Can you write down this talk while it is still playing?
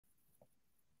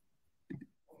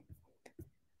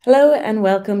Hello and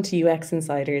welcome to UX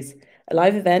Insiders, a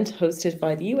live event hosted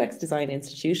by the UX Design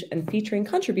Institute and featuring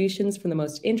contributions from the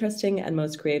most interesting and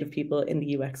most creative people in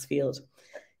the UX field.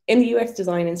 In the UX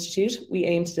Design Institute, we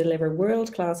aim to deliver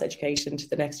world-class education to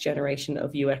the next generation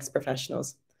of UX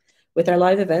professionals. With our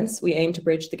live events, we aim to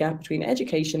bridge the gap between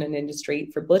education and industry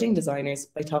for budding designers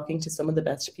by talking to some of the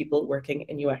best people working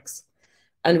in UX.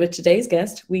 And with today's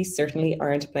guest, we certainly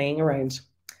aren't playing around.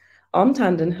 Om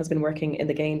Tandon has been working in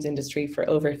the games industry for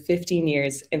over 15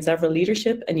 years in several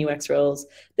leadership and UX roles,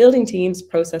 building teams,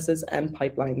 processes, and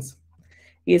pipelines.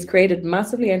 He has created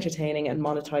massively entertaining and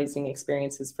monetizing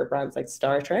experiences for brands like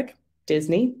Star Trek,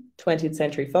 Disney, 20th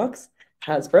Century Fox,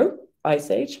 Hasbro,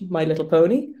 Ice Age, My Little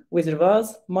Pony, Wizard of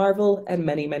Oz, Marvel, and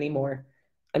many, many more.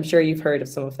 I'm sure you've heard of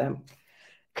some of them.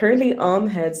 Currently, Om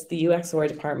heads the UX/UI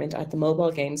department at the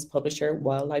mobile games publisher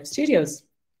Wildlife Studios.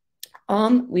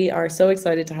 We are so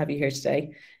excited to have you here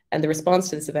today, and the response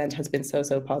to this event has been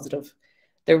so positive.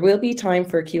 There will be time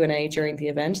for a Q&A during the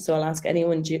event, so I'll ask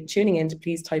anyone tuning in to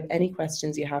please type any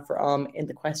questions you have for in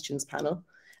the questions panel,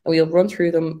 and we'll run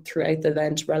through them throughout the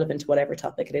event relevant to whatever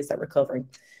topic it is that we're covering.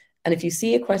 And if you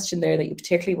see a question there that you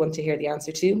particularly want to hear the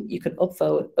answer to, you can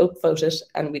upvote it,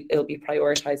 and it'll be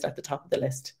prioritized at the top of the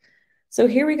list. So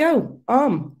here we go.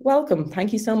 Welcome.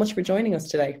 Thank you so much for joining us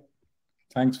today.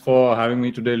 Thanks for having me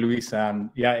today, Luis, and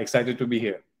yeah, excited to be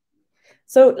here.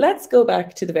 So let's go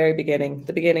back to the very beginning,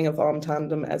 the beginning of Om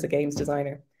Tandon as a games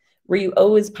designer. Were you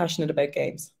always passionate about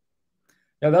games?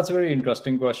 Yeah, that's a very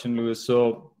interesting question, Luis.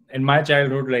 So in my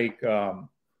childhood,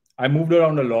 I moved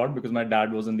around a lot because my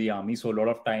dad was in the army. So a lot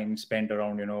of time spent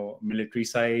around, military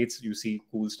sites. You see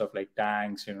cool stuff like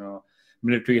tanks,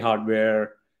 military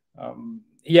hardware.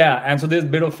 And so there's a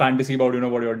bit of fantasy about,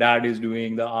 what your dad is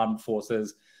doing, the armed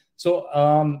forces. So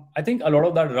I think a lot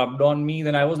of that rubbed on me.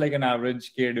 Then I was like an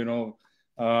average kid,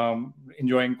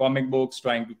 enjoying comic books,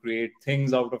 trying to create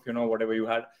things out of, whatever you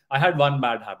had. I had one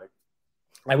bad habit.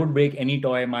 I would break any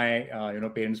toy my,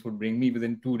 parents would bring me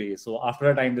within 2 days. So after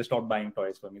a time, they stopped buying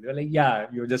toys for me. They're like, yeah,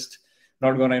 you're just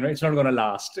not going to, it's not going to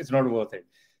last. It's not worth it.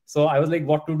 So I was like,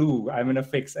 what to do? I'm in a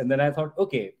fix. And then I thought,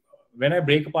 okay, when I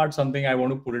break apart something, I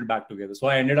want to put it back together. So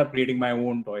I ended up creating my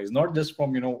own toys, not just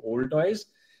from, old toys,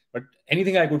 but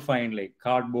anything I could find, like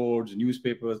cardboards,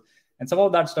 newspapers. And some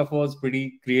of that stuff was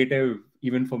pretty creative,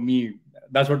 even for me.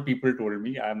 That's what people told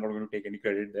me. I'm not going to take any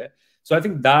credit there. So I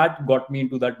think that got me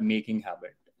into that making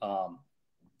habit.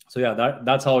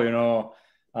 That's how,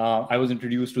 I was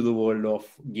introduced to the world of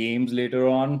games later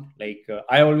on.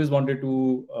 I always wanted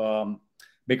to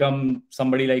become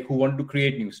somebody like who wanted to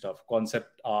create new stuff,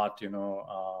 concept art,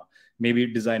 maybe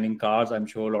designing cars. I'm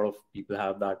sure a lot of people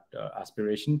have that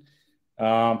aspiration.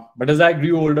 But as I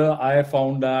grew older, I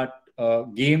found that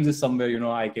games is somewhere,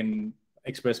 I can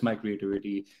express my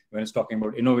creativity when it's talking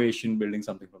about innovation, building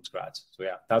something from scratch. So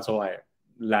yeah, that's how I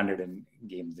landed in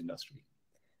games industry.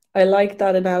 I like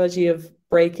that analogy of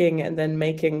breaking and then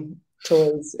making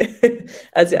toys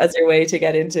as your way to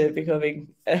get into becoming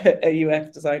a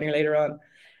UX designer later on.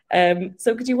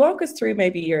 So could you walk us through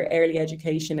maybe your early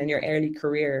education and your early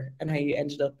career and how you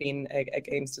ended up being a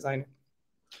games designer?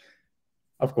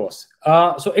 Of course.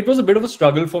 So it was a bit of a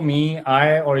struggle for me.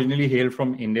 I originally hail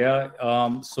from India.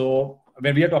 So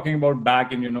when we are talking about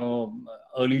back in,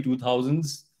 early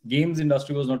 2000s, games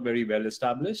industry was not very well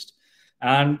established.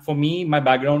 And for me, my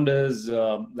background is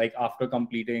after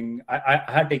completing, I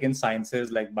had taken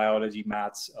sciences like biology,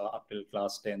 maths up till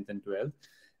class 10th and 12th.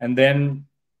 And then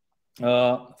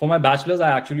for my bachelor's, I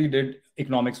actually did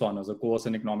economics honors, a course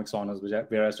in economics honors,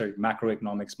 where I studied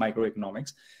macroeconomics,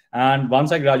 microeconomics. And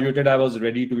once I graduated, I was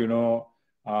ready to,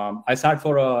 I sat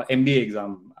for a MBA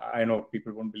exam. I know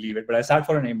people won't believe it, but I sat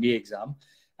for an MBA exam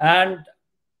and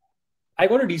I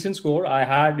got a decent score. I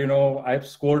had, I've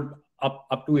scored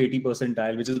up to 80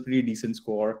 percentile, which is a pretty decent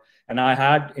score. And I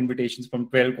had invitations from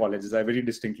 12 colleges. I very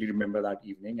distinctly remember that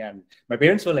evening. And my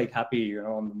parents were like happy,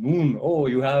 on the moon. Oh,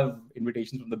 you have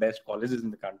invitations from the best colleges in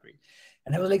the country.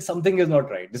 And I was like, something is not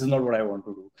right. This is not what I want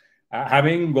to do.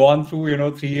 Having gone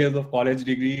through, 3 years of college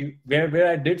degree where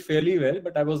I did fairly well,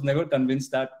 but I was never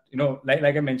convinced that,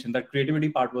 like I mentioned, that creativity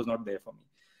part was not there for me.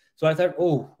 So I thought,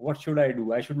 oh, what should I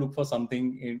do? I should look for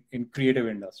something in creative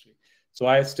industry. So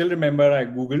I still remember I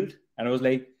Googled and I was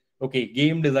like, okay,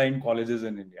 game design colleges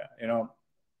in India,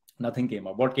 nothing came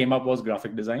up. What came up was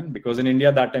graphic design, because in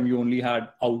India that time you only had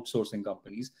outsourcing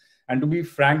companies. And to be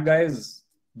frank, guys,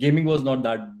 gaming was not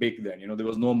that big then. There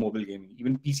was no mobile gaming.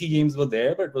 Even PC games were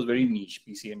there, but it was very niche,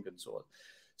 PC and console.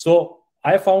 So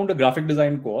I found a graphic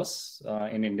design course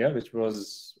in India, which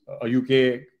was a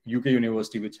UK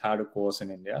university which had a course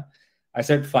in India. I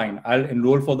said, fine, I'll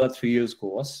enroll for that 3 years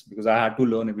course because I had to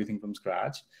learn everything from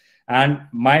scratch. And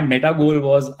my meta goal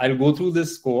was I'll go through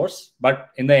this course, but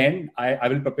in the end, I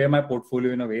will prepare my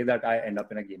portfolio in a way that I end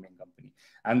up in a gaming company.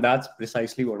 And that's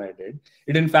precisely what I did.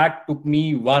 It, in fact, took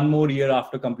me 1 more year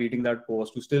after completing that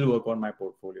course to still work on my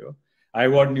portfolio. I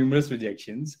got numerous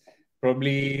rejections.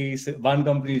 Probably one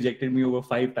company rejected me over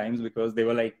 5 times because they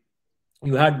were like,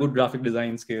 you had good graphic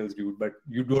design skills, dude, but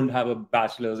you don't have a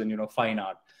bachelor's in, fine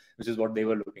art, which is what they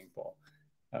were looking for.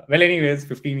 Well, anyways,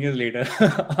 15 years later,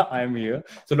 I'm here.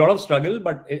 So a lot of struggle,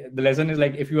 but the lesson is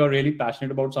like, if you are really passionate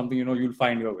about something, you'll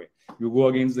find your way. You go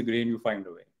against the grain, you find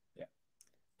a way. Yeah.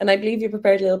 And I believe you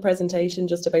prepared a little presentation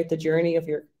just about the journey of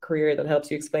your career that helps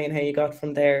you explain how you got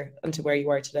from there into where you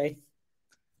are today.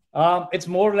 It's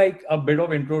more like a bit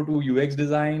of intro to UX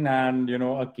design and,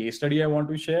 a case study I want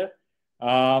to share.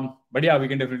 But yeah, we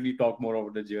can definitely talk more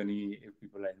about the journey if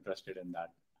people are interested in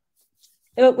that.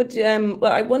 There's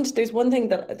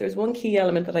one key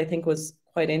element that I think was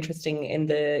quite interesting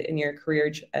in your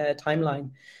career timeline.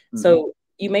 Mm-hmm. So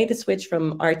you made the switch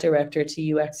from art director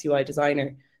to UX UI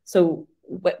designer. So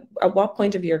at what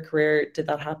point of your career did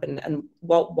that happen, and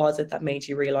what was it that made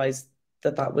you realize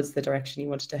that was the direction you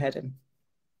wanted to head in?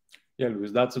 Yeah,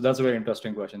 Louis, that's a very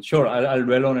interesting question. Sure, I'll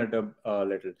dwell on it a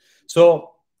little.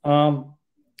 So,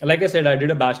 like I said, I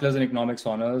did a bachelor's in economics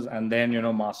honors and then,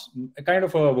 kind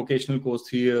of a vocational course,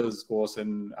 3 years course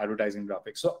in advertising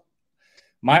graphics. So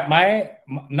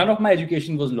none of my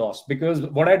education was lost, because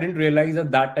what I didn't realize at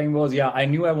that time was, I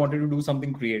knew I wanted to do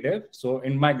something creative. So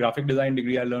in my graphic design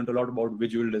degree, I learned a lot about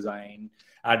visual design,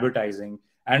 advertising.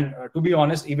 And to be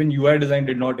honest, even UI design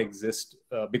did not exist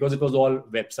because it was all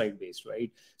website based,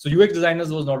 right? So UX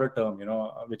designers was not a term,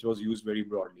 which was used very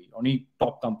broadly. Only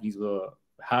top companies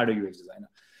had a UX designer.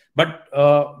 But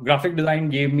graphic design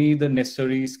gave me the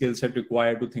necessary skill set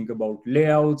required to think about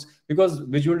layouts, because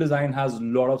visual design has a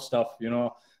lot of stuff,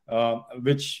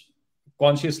 which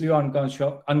consciously or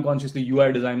unconsciously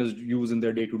UI designers use in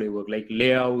their day-to-day work, like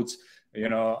layouts,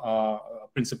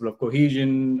 principle of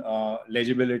cohesion,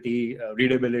 legibility,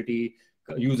 readability,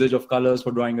 usage of colors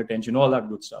for drawing attention, all that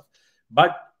good stuff.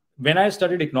 But when I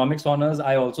studied economics honors,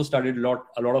 I also studied a lot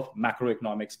of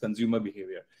macroeconomics, consumer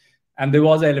behavior. And there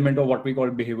was an element of what we call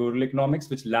behavioral economics,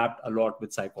 which lapped a lot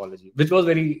with psychology, which was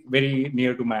very, very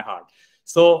near to my heart.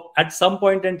 So at some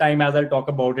point in time, as I talk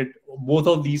about it, both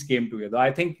of these came together.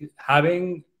 I think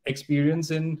having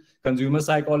experience in consumer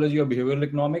psychology or behavioral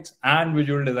economics and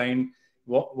visual design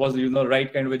was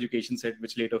right kind of education set,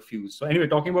 which later fused. So anyway,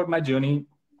 talking about my journey,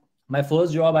 my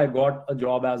first job, I got a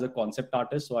job as a concept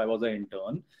artist. So I was an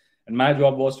intern, and my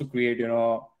job was to create,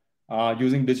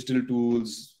 using digital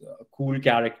tools, cool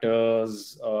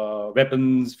characters,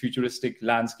 weapons, futuristic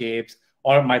landscapes,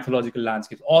 or mythological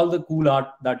landscapes, all the cool art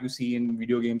that you see in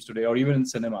video games today, or even in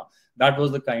cinema. That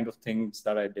was the kind of things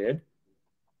that I did.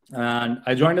 And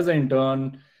I joined as an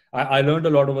intern. I learned a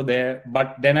lot over there,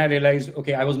 but then I realized,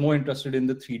 okay, I was more interested in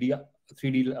the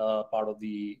 3D part of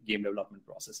the game development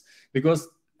process, because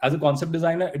as a concept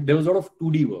designer, there was a lot of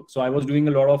 2D work. So I was doing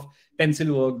a lot of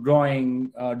pencil work,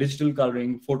 drawing, digital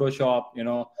coloring, Photoshop,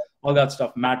 all that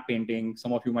stuff, matte painting.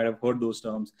 Some of you might have heard those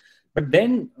terms. But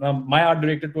then my art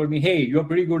director told me, hey, you're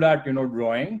pretty good at,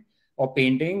 drawing or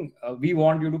painting. We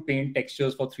want you to paint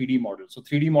textures for 3D models. So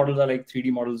 3D models are like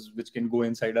 3D models which can go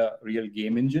inside a real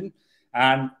game engine.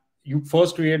 And you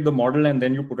first create the model and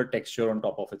then you put a texture on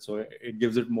top of it. So it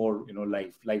gives it more,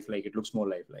 lifelike. It looks more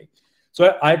lifelike.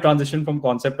 So I transitioned from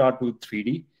concept art to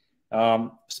 3D,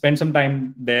 spent some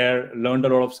time there, learned a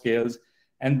lot of skills.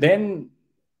 And then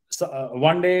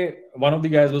one day, one of the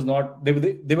guys was not, they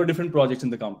were different projects in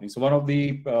the company. So one of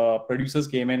the producers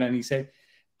came in and he said,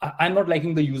 I'm not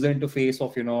liking the user interface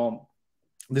of,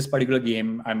 this particular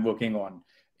game I'm working on.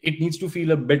 It needs to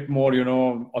feel a bit more,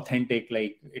 authentic.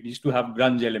 Like it needs to have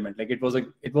grunge element. Like it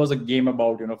was a game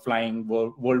about, flying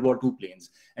World War II planes.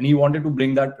 And he wanted to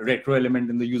bring that retro element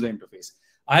in the user interface.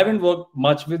 I haven't worked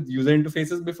much with user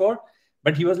interfaces before,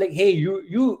 but he was like, hey,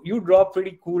 you draw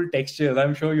pretty cool textures.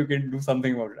 I'm sure you can do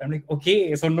something about it. I'm like,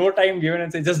 okay. So no time given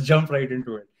and say, just jump right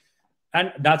into it.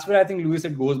 And that's where I think, Louis,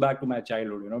 it goes back to my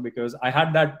childhood, because I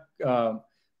had that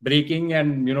breaking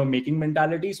and, making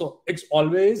mentality. So it's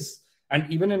always, and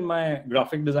even in my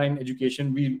graphic design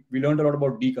education, we learned a lot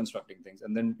about deconstructing things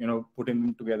and then, putting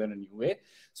them together in a new way.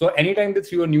 So anytime they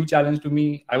threw a new challenge to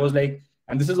me, I was like,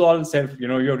 and this is all self,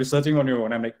 you're researching on your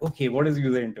own. I'm like, okay, what is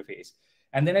user interface?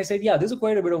 And then I said, yeah, there's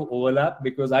quite a bit of overlap,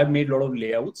 because I've made a lot of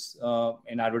layouts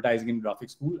in advertising in graphic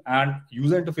school, and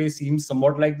user interface seems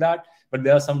somewhat like that, but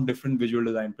there are some different visual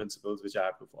design principles which I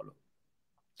have to follow.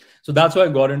 So that's why I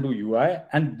got into UI.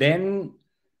 And then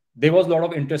there was a lot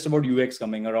of interest about UX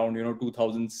coming around,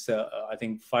 2000s, I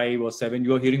think 5 or 7.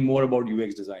 You are hearing more about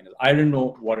UX designers. I didn't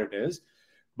know what it is.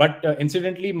 But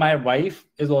incidentally, my wife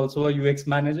is also a UX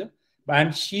manager,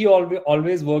 and she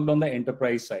always worked on the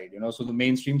enterprise side, so the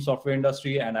mainstream software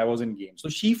industry, and I was in games. So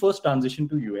she first transitioned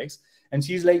to UX, and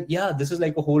she's like, yeah, this is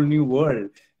like a whole new world,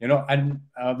 and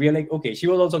we are like, okay. She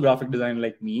was also a graphic designer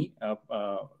like me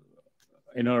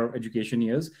in her education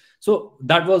years. So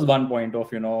that was one point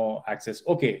of, access.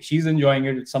 Okay, she's enjoying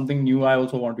it. It's something new. I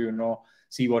also want to,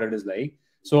 see what it is like.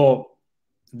 So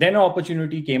then an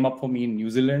opportunity came up for me in New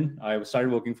Zealand. I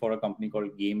started working for a company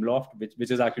called Gameloft,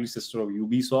 which is actually sister of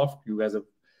Ubisoft. You guys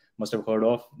must have heard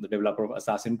of the developer of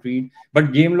Assassin's Creed.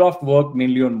 But Gameloft worked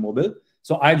mainly on mobile.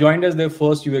 So I joined as their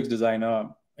first UX designer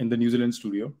in the New Zealand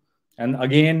studio. And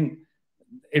again,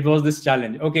 it was this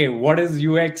challenge. Okay, what is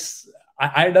UX?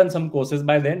 I had done some courses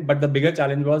by then, but the bigger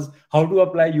challenge was how to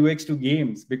apply UX to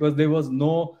games, because there was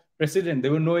no precedent.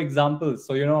 There were no examples.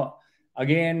 So,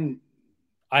 again,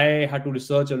 I had to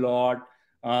research a lot.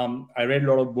 I read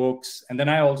a lot of books, and then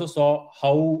I also saw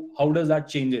how does that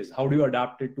changes. How do you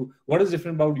adapt it to what is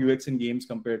different about UX in games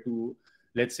compared to,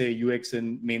 let's say, UX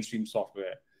in mainstream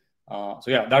software. So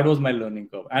yeah, that was my learning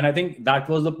curve, and I think that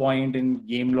was the point in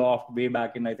Gameloft way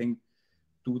back in, I think,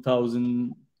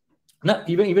 2000. No,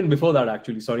 even before that,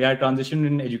 actually. Sorry, I transitioned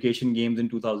in education games in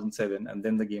 2007, and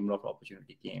then the Gameloft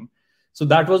opportunity came. So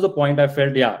that was the point I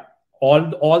felt, yeah,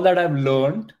 all that I've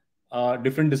learned,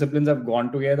 different disciplines have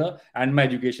gone together, and my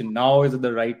education now is at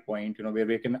the right point,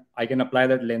 where I can apply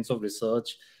that lens of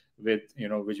research with,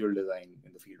 visual design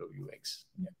in the field of UX.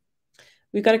 Yeah.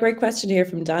 We've got a great question here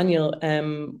from Daniel,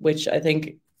 which I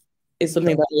think is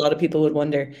something that a lot of people would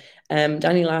wonder.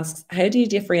 Daniel asks, how do you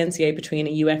differentiate between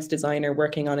a UX designer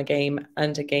working on a game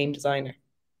and a game designer?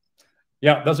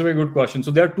 Yeah, that's a very good question. So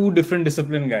there are two different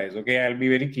discipline, guys. Okay, I'll be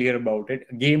very clear about it.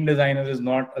 A game designer is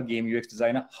not a game UX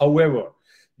designer. However,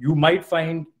 you might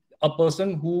find a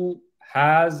person who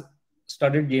has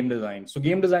studied game design. So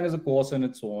game design is a course in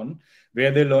its own,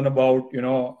 where they learn about,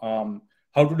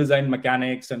 how to design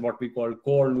mechanics and what we call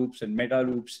core loops and meta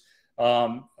loops,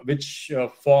 which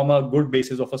form a good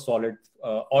basis of a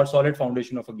solid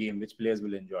foundation of a game, which players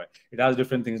will enjoy. It has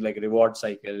different things like reward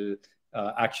cycle,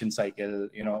 action cycle,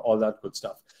 all that good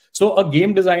stuff. So a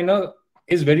game designer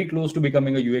is very close to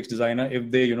becoming a UX designer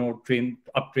if they,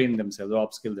 uptrain themselves or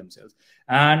upskill themselves.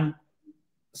 And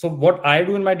so what I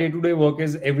do in my day-to-day work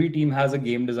is every team has a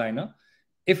game designer.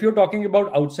 If you're talking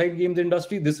about outside games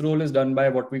industry, this role is done by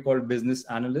what we call business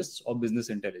analysts or business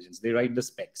intelligence. They write the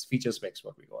specs, feature specs,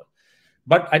 what we call.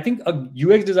 But I think a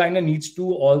UX designer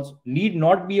need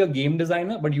not be a game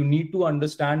designer, but you need to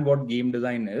understand what game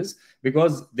design is,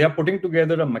 because they are putting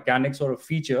together a mechanics or a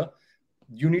feature.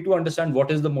 You need to understand what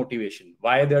is the motivation,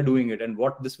 why they're doing it, and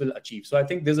what this will achieve. So I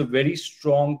think there's a very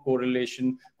strong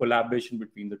collaboration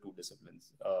between the two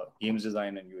disciplines, games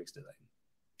design and UX design.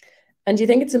 And do you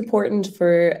think it's important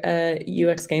for a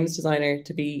UX games designer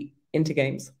to be into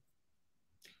games?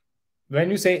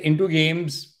 When you say into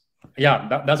games,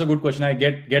 yeah, that's a good question. I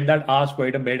get that asked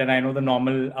quite a bit, and I know the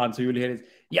normal answer you'll hear is,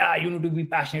 yeah, you need to be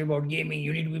passionate about gaming.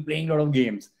 You need to be playing a lot of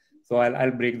games. So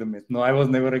I'll break the myth. No, I was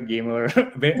never a gamer.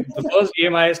 The first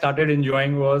game I started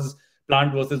enjoying was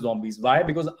Plant vs. Zombies. Why?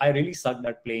 Because I really sucked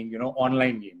at playing,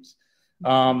 online games.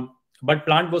 But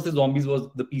Plant vs. Zombies was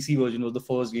the PC version, was the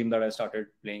first game that I started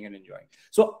playing and enjoying.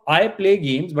 So I play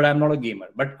games, but I'm not a gamer.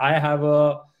 But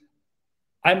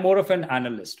I'm more of an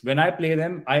analyst. When I play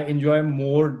them, I enjoy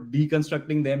more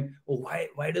deconstructing them. Oh,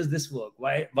 why does this work?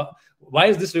 Why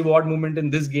is this reward movement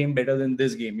in this game better than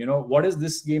this game? What is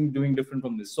this game doing different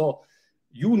from this? So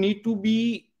you need to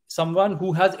be someone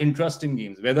who has interest in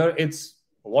games, whether it's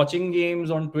watching games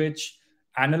on Twitch,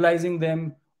 analyzing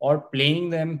them, or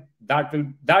playing them. That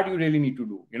you really need to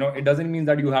do. It doesn't mean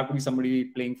that you have to be somebody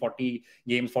playing 40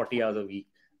 games, 40 hours a week.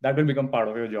 That will become part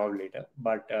of your job later.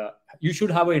 But you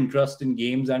should have an interest in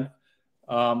games and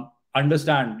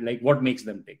understand like what makes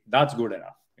them tick. That's good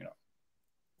enough.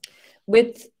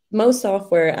 With most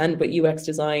software and with UX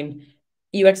design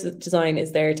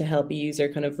is there to help a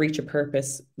user kind of reach a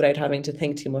purpose without having to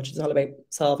think too much. It's all about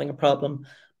solving a problem.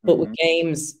 But with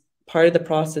games, part of the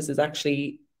process is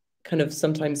actually kind of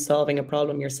sometimes solving a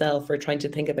problem yourself or trying to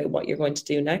think about what you're going to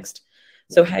do next.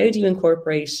 So how do you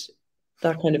incorporate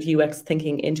that kind of UX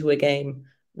thinking into a game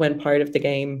when part of the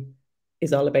game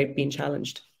is all about being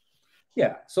challenged?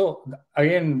 Yeah. So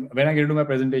again, when I get into my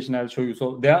presentation, I'll show you.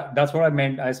 So that's what I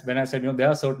meant when I said, there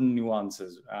are certain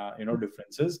nuances,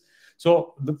 differences.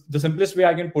 So the simplest way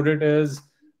I can put it is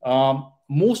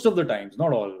most of the times,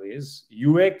 not always,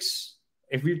 UX,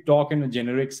 if we talk in a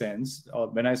generic sense, or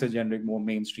when I say generic, more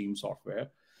mainstream software,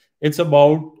 It's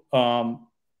about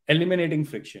eliminating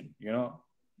friction,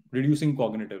 reducing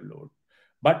cognitive load.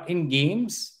 But in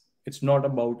games, it's not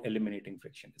about eliminating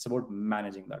friction. It's about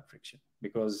managing that friction,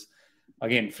 because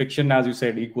again, friction, as you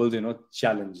said, equals,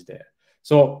 challenge there.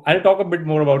 So I'll talk a bit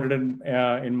more about it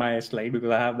in my slide,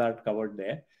 because I have that covered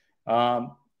there.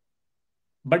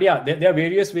 But yeah, there are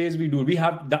various ways we do. We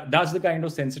have that's the kind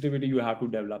of sensitivity you have to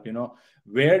develop.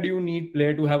 Where do you need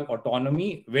player to have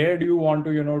autonomy? Where do you want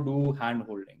to do hand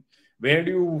holding?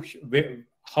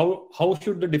 How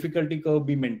should the difficulty curve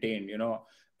be maintained?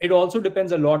 It also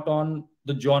depends a lot on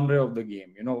the genre of the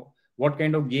game. What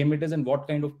kind of game it is and what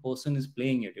kind of person is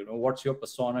playing it. What's your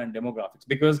persona and demographics?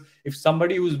 Because if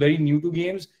somebody who's very new to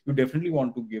games, you definitely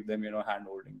want to give them hand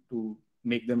holding to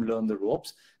make them learn the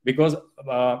ropes, because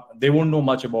they won't know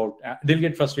much about, they'll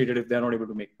get frustrated if they're not able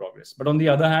to make progress. But on the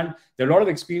other hand, there are a lot of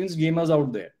experienced gamers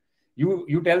out there.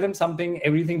 You tell them something,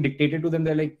 everything dictated to them,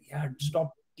 they're like, yeah,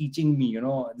 stop teaching me,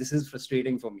 this is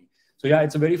frustrating for me. So yeah,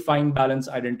 it's a very fine balance,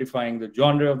 identifying the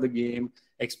genre of the game,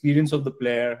 experience of the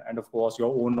player, and of course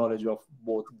your own knowledge of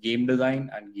both game design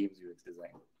and games UX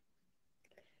design.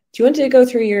 Do you want to go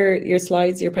through your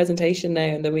slides, your presentation now,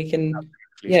 and then we can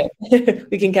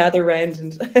we can gather around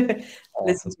and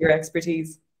listen to your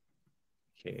expertise.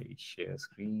 Okay, share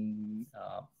screen.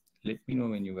 Let me know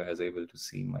when you guys are able to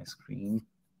see my screen.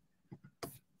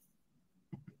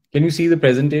 Can you see the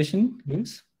presentation,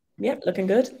 please? Yeah, looking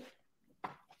good.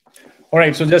 All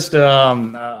right, so just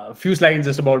a few slides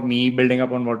just about me, building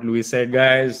up on what Louis said,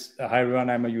 guys. Hi, everyone.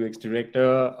 I'm a UX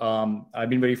director. I've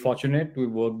been very fortunate to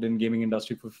have worked in gaming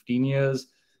industry for 15 years.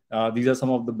 These are some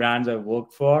of the brands I've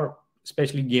worked for,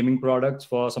 especially gaming products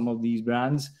for some of these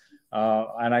brands.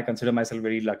 And I consider myself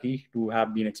very lucky to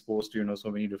have been exposed to,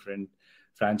 so many different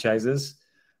franchises.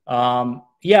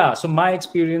 Yeah, so my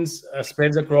experience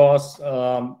spreads across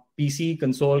PC,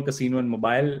 console, casino, and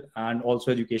mobile, and also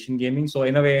education gaming. So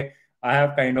in a way, I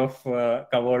have kind of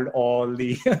covered all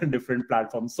the different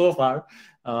platforms so far,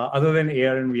 other than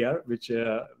AR and VR, which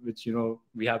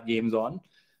we have games on.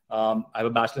 I have a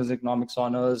bachelor's in economics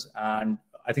honors, and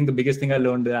I think the biggest thing I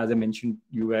learned there, as I mentioned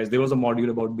you guys, there was a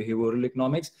module about behavioral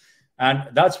economics, and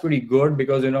that's pretty good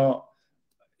because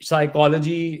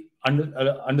psychology,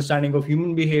 understanding of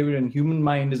human behavior and human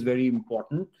mind is very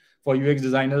important for UX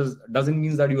designers. Doesn't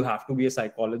mean that you have to be a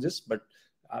psychologist, but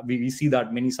we see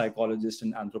that many psychologists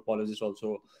and anthropologists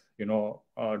also,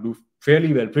 do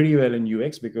pretty well in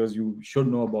UX, because you should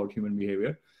know about human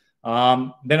behavior.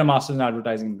 Then a master's in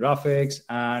advertising and graphics,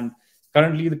 and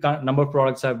currently the number of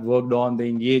products I've worked on, they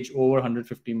engage over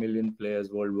 150 million players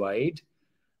worldwide.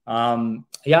 I've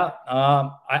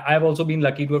also been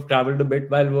lucky to have traveled a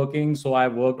bit while working. So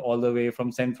I've worked all the way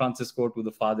from San Francisco to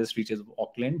the farthest reaches of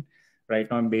Auckland. Right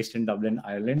now I'm based in Dublin,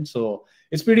 Ireland. So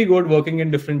it's pretty good working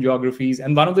in different geographies.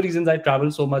 And one of the reasons I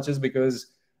travel so much is because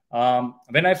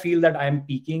when I feel that I'm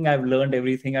peaking, I've learned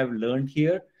everything I've learned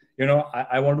here.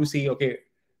 I want to see, okay,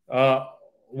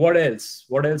 what else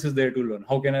is there to learn?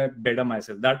 How can I better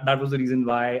myself? That was the reason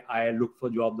why I looked for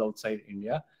jobs outside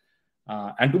India.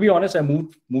 And to be honest, I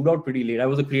moved out pretty late. I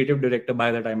was a creative director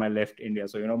by the time I left India.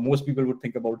 So, most people would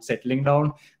think about settling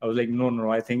down. I was like, no,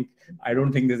 I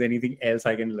don't think there's anything else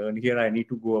I can learn here. I need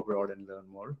to go abroad and learn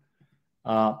more.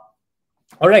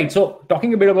 All right. So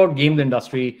talking a bit about game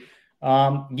industry.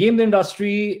 Game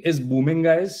industry is booming,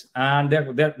 guys. And there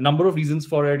are a number of reasons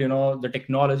for it. The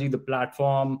technology, the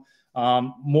platform,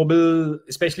 mobile,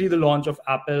 especially the launch of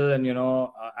Apple and,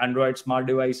 Android smart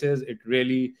devices. It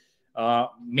really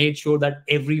made sure that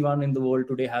everyone in the world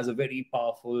today has a very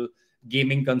powerful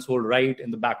gaming console right in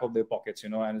the back of their pockets,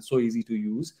 and it's so easy to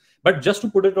use. But just to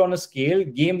put it on a scale,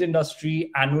 games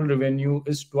industry annual revenue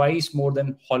is twice more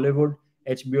than Hollywood,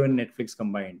 HBO, and Netflix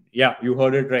combined. Yeah, you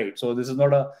heard it right. So this is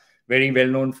not a very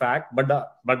well-known fact, but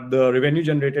the revenue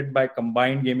generated by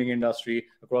combined gaming industry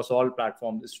across all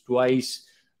platforms is twice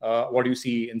what you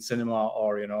see in cinema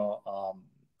or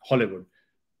Hollywood,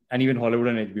 and even Hollywood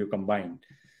and HBO combined.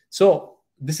 So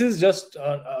this is just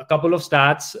a couple of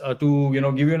stats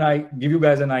to give you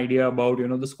guys an idea about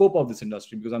the scope of this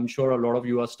industry, because I'm sure a lot of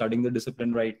you are studying the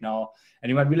discipline right now, and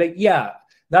you might be like, yeah,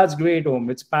 that's great, Om,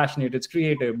 it's passionate, it's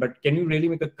creative, but can you really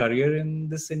make a career in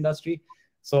this industry?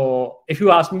 So if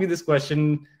you ask me this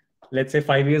question, let's say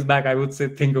 5 years back, I would say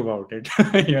think about it,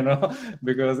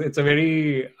 because it's a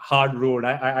very hard road.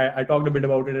 I talked a bit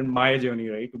about it in my journey,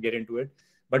 right, to get into it,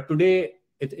 but today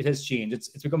it has changed.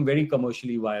 It's become very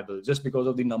commercially viable just because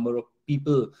of the number of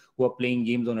people who are playing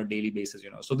games on a daily basis.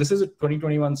 So this is a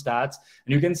 2021 stats,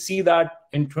 and you can see that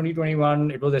in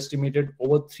 2021 it was estimated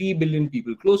over 3 billion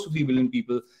people, close to 3 billion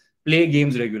people, play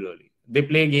games regularly. They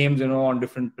play games on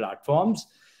different platforms,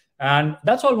 And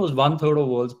that's almost 1/3 of the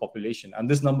world's population. And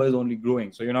this number is only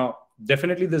growing. So,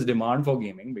 definitely there's demand for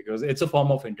gaming because it's a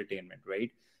form of entertainment,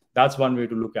 right? That's one way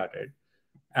to look at it.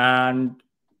 And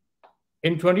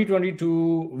in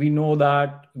 2022, we know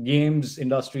that games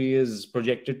industry is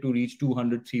projected to reach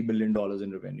 $203 billion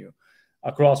in revenue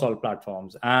across all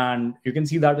platforms. And you can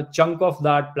see that a chunk of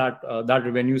that that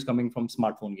revenue is coming from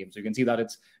smartphone games. So you can see that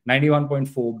it's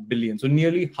 91.4 billion. So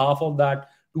nearly half of that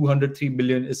 203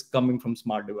 billion is coming from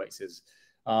smart devices.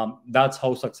 That's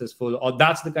how successful, or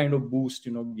that's the kind of boost,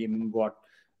 gaming got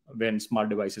when smart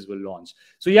devices were launched.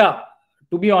 So yeah,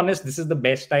 to be honest, this is the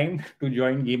best time to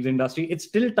join games industry. It's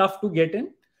still tough to get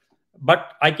in,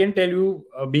 but I can tell you,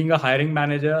 being a hiring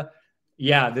manager,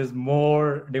 yeah, there's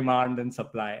more demand than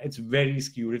supply. It's very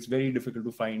skewed. It's very difficult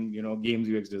to find, games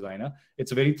UX designer.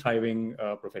 It's a very thriving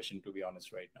profession, to be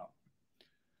honest, right now.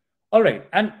 All right.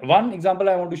 And one example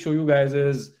I want to show you guys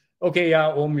is, okay, yeah,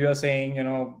 Om, you are saying,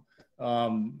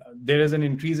 there is an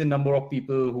increase in number of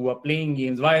people who are playing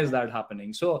games. Why is that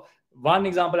happening? So one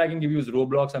example I can give you is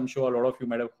Roblox. I'm sure a lot of you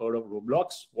might have heard of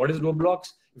Roblox. What is Roblox?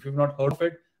 If you've not heard of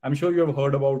it, I'm sure you have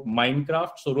heard about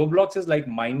Minecraft. So Roblox is like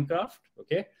Minecraft,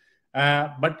 okay?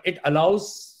 But it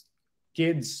allows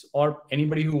kids or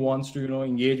anybody who wants to,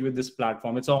 engage with this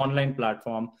platform. It's an online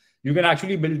platform. You can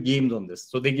actually build games on this.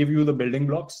 So they give you the building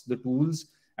blocks, the tools,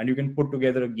 and you can put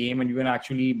together a game and you can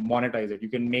actually monetize it. You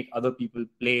can make other people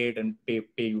play it and pay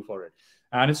you for it.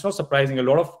 And it's not surprising. A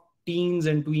lot of teens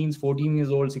and tweens, 14 years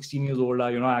old, 16 years old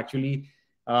are, actually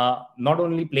not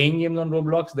only playing games on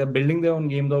Roblox, they're building their own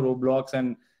games on Roblox.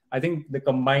 And I think the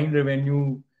combined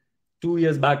revenue 2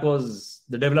 years back was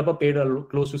the developer paid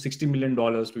close to $60 million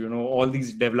to, all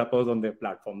these developers on their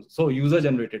platforms. So user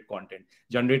generated content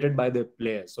generated by the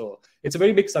players. So it's a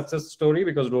very big success story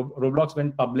because Roblox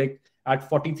went public at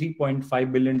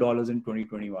 $43.5 billion in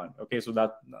 2021. Okay. So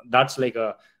that's like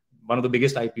one of the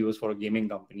biggest IPOs for a gaming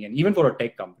company and even for a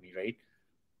tech company, right?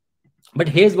 But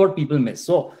here's what people miss.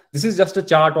 So this is just a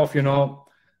chart of,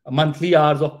 monthly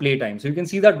hours of playtime. So you can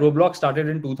see that Roblox started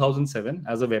in 2007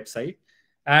 as a website.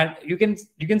 And you can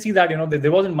see that,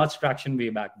 there wasn't much traction way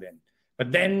back then.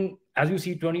 But then as you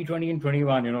see 2020 and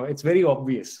 21, it's very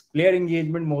obvious. Player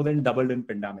engagement more than doubled in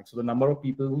pandemic. So the number of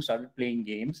people who started playing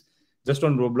games just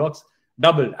on Roblox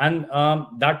doubled. And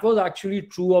that was actually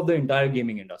true of the entire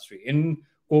gaming industry. In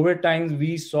COVID times,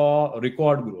 we saw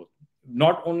record growth.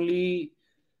 Not only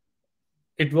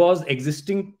it was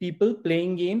existing people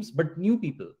playing games, but new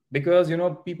people, because,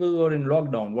 people were in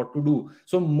lockdown, what to do.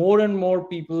 So more and more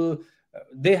people,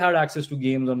 they had access to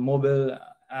games on mobile,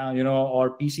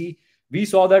 or PC. We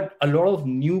saw that a lot of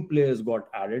new players got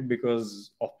added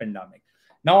because of pandemic.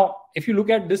 Now, if you look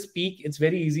at this peak, it's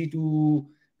very easy to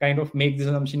kind of make this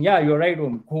assumption. Yeah, you're right.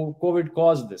 COVID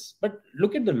caused this, but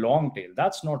look at the long tail.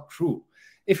 That's not true.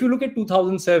 If you look at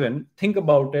 2007, think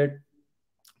about it.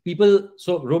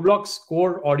 So Roblox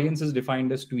core audience is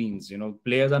defined as tweens.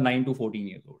 Players are 9 to 14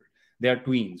 years old. They are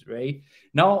tweens, right?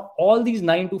 Now, all these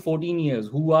 9 to 14 years,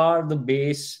 who are the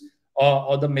base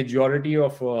or the majority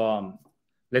of,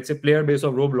 let's say, player base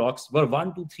of Roblox, were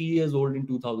 1 to 3 years old in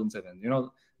 2007.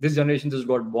 This generation just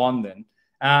got born then.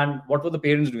 And what were the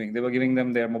parents doing? They were giving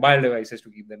them their mobile devices to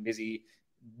keep them busy.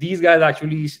 These guys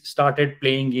actually started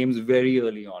playing games very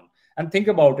early on. And think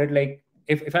about it, like,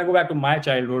 if I go back to my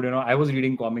childhood, I was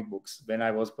reading comic books when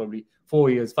I was probably 4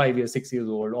 years, 5 years, 6 years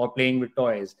old, or playing with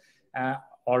toys.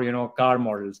 Or car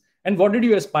models. And what did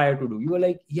you aspire to do? You were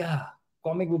like, yeah,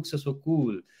 comic books are so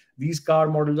cool. These car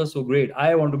models are so great.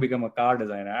 I want to become a car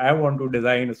designer. I want to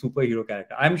design a superhero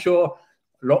character. I'm sure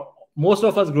most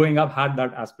of us growing up had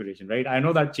that aspiration, right? I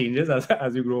know that changes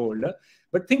as you grow older.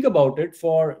 But think about it,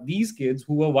 for these kids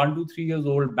who were 1 to 3 years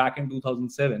old back in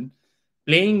 2007,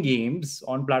 playing games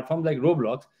on platforms like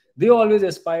Roblox, they always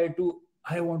aspired to,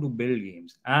 I want to build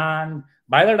games. And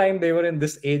by the time they were in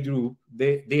this age group,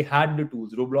 they had the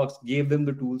tools. Roblox gave them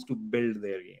the tools to build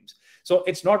their games. So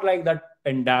it's not like that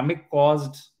pandemic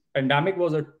was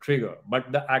a trigger,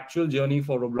 but the actual journey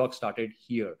for Roblox started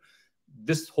here.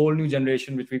 This whole new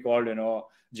generation, which we called,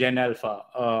 Gen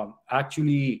Alpha,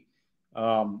 actually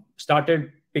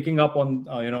started picking up on,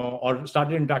 or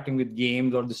started interacting with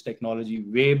games or this technology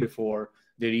way before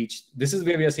they reached. This is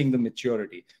where we are seeing the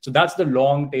maturity. So that's the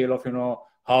long tail of,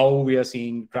 how we are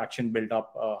seeing traction built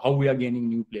up, how we are gaining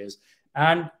new players.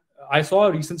 And I saw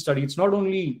a recent study. It's not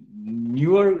only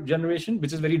newer generation,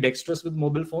 which is very dexterous with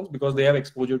mobile phones because they have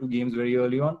exposure to games very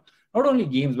early on. Not only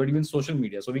games, but even social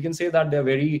media. So we can say that they're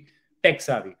very tech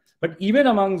savvy. But even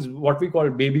amongst what we call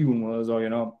baby boomers or,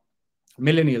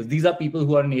 millennials, these are people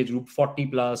who are in age group 40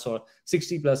 plus or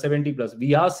 60 plus, 70 plus.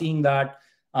 We are seeing that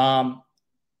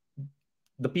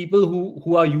the people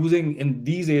who are using in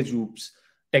these age groups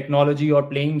technology or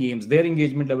playing games, their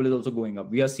engagement level is also going up.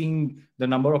 We are seeing the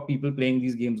number of people playing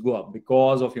these games go up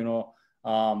because of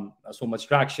so much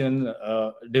traction,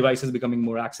 devices becoming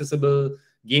more accessible,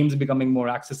 games becoming more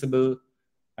accessible.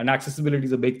 And accessibility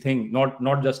is a big thing,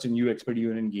 not just in UX but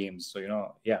even in games. So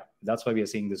yeah, that's why we are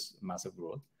seeing this massive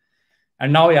growth.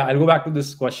 And now, yeah, I'll go back to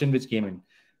this question which came in.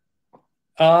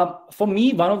 For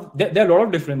me, there are a lot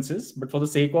of differences, but for the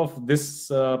sake of this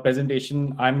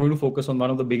presentation, I'm going to focus on one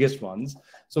of the biggest ones.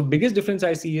 So biggest difference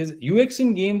I see is UX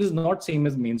in games is not same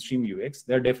as mainstream UX.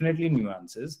 There are definitely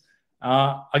nuances.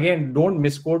 Again, don't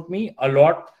misquote me. A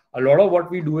lot of what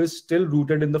we do is still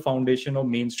rooted in the foundation of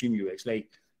mainstream UX. Like,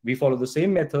 we follow the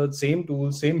same methods, same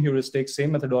tools, same heuristics,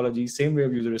 same methodology, same way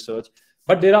of user research,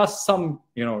 but there are some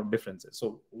differences.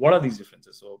 So what are these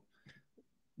differences? So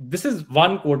this is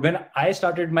one quote. When I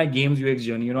started my games UX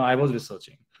journey, I was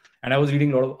researching and I was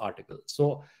reading a lot of articles.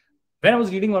 So when I was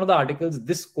reading one of the articles,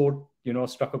 this quote,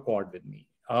 struck a chord with me.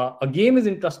 A game is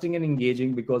interesting and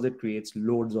engaging because it creates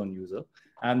loads on user.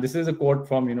 And this is a quote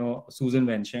from, Susan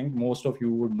Wensheng. Most of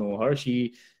you would know her.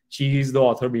 She's the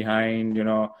author behind,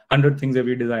 100 Things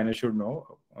Every Designer Should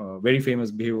Know, very famous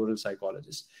behavioral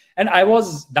psychologist. And I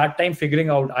was that time figuring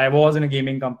out, I was in a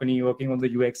gaming company working on the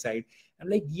UX side. I'm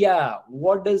like, yeah,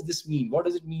 what does this mean? What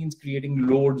does it mean creating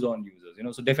loads on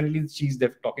users? So definitely she's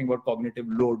talking about cognitive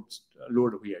load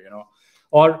here,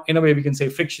 or in a way we can say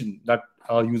friction that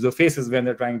a user faces when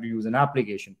they're trying to use an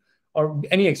application or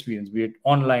any experience, be it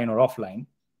online or offline.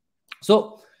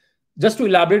 So just to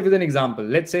elaborate with an example,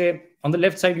 let's say on the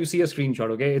left side, you see a screenshot.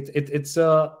 Okay. It's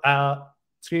a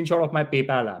screenshot of my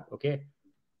PayPal app. Okay.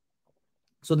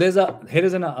 So here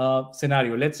is a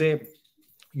scenario. Let's say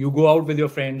you go out with your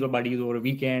friends or buddies over a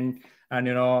weekend, and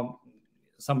you're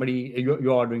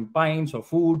ordering pints or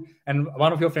food, and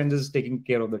one of your friends is taking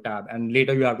care of the tab, and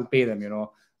later you have to pay them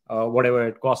whatever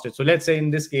it costed. So let's say in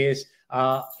this case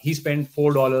he spent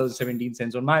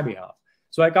 $4.17 on my behalf.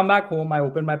 So I come back home, I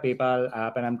open my PayPal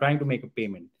app, and I'm trying to make a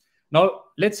payment. Now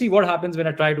let's see what happens when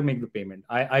I try to make the payment.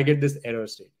 I get this error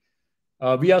state.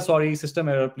 We are sorry, system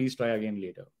error, please try again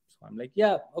later. So I'm like,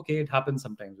 yeah, okay, it happens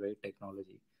sometimes, right?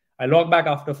 Technology. I log back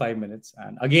after 5 minutes,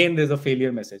 and again, there's a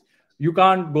failure message. You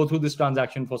can't go through this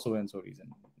transaction for so and so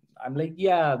reason. I'm like,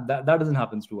 yeah, that doesn't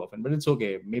happen too often, but it's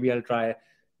okay. Maybe I'll try,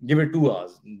 give it 2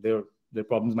 hours. Their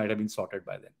problems might have been sorted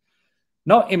by then.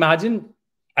 Now imagine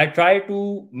I try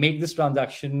to make this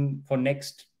transaction for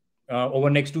over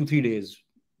next 2-3 days,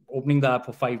 opening the app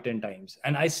for 5-10 times,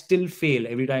 and I still fail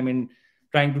every time in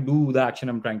trying to do the action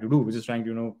I'm trying to do, which is trying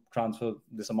to transfer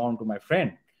this amount to my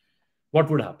friend. What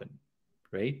would happen,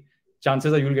 right?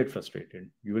 Chances are you'll get frustrated.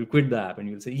 You will quit the app and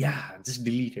you'll say, yeah, just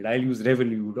delete it. I'll use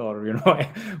Revolut or,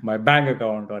 my bank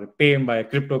account, or pay him by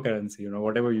cryptocurrency,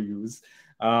 whatever you use.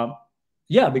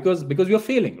 Yeah, because you're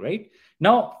failing, right?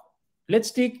 Now,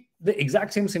 let's take the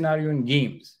exact same scenario in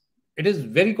games. It is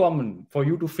very common for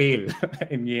you to fail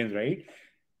in games, right?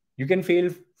 You can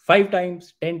fail 5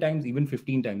 times, 10 times, even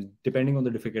 15 times, depending on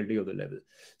the difficulty of the level.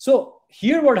 So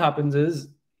here what happens is,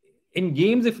 in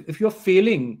games, if you're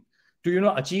failing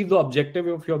to achieve the objective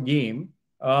of your game,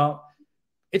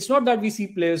 it's not that we see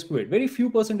players quit. Very few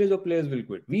percentage of players will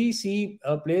quit. We see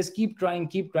players keep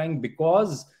trying,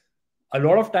 because a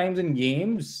lot of times in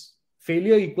games,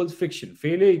 failure equals friction,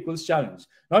 failure equals challenge.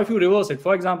 Now if you reverse it,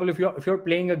 for example, if you're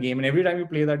playing a game and every time you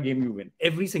play that game you win,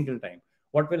 every single time,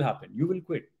 what will happen? You will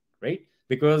quit, right?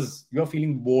 Because you're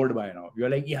feeling bored by now. You're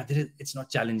like, yeah, it's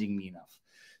not challenging me enough.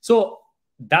 So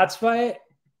that's why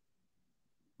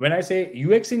when I say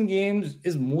UX in games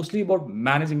is mostly about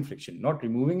managing friction, not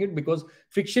removing it, because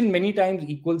friction many times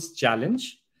equals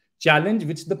challenge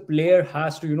which the player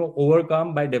has to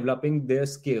overcome by developing their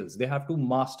skills. They have to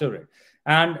master it,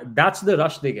 and that's the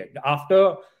rush they get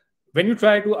after. When you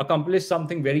try to accomplish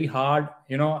something very hard,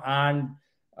 and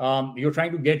you're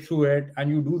trying to get through it, and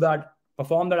you do that,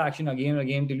 perform that action again and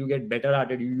again till you get better at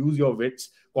it. You use your wits,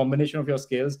 combination of your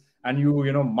skills, and you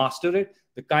master it.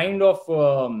 The kind of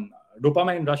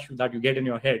dopamine rush that you get in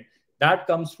your head, that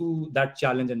comes through that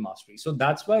challenge and mastery. So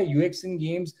that's why UX in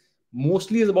games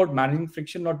mostly is about managing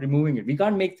friction, not removing it. We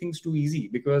can't make things too easy,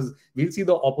 because we'll see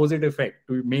the opposite effect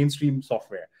to mainstream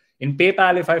software. In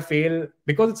PayPal, if I fail,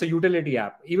 because it's a utility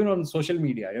app, even on social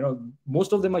media,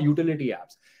 most of them are utility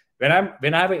apps.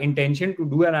 When I have an intention to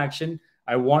do an action,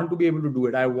 I want to be able to do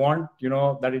it. I want,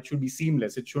 that it should be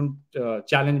seamless. It shouldn't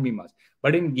challenge me much.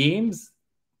 But in games,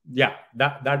 yeah,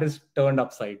 that is turned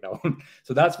upside down.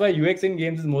 So that's why UX in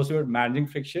games is mostly about managing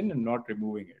friction and not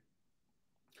removing it.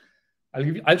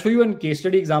 I'll show you a case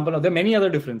study example. Now, there are many other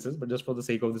differences, but just for the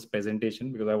sake of this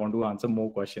presentation, because I want to answer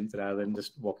more questions rather than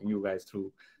just walking you guys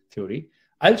through theory,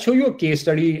 I'll show you a case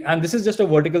study. And this is just a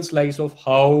vertical slice of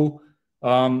how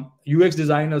UX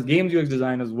designers, games UX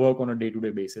designers work on a day-to-day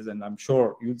basis. And I'm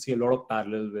sure you'll see a lot of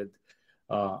parallel with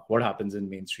what happens in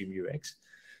mainstream UX.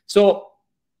 So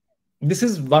this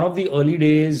is one of the early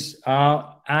days,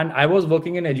 and I was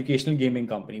working in an educational gaming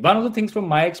company. One of the things from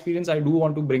my experience I do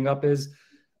want to bring up is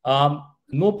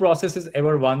no process is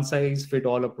ever one size fit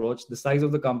all approach. The size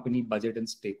of the company, budget, and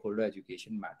stakeholder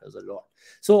education matters a lot.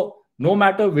 So no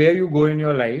matter where you go in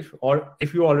your life, or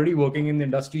if you're already working in the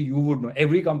industry, you would know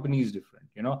every company is different.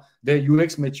 Their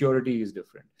UX maturity is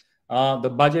different. The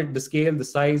budget, the scale, the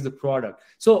size, the product.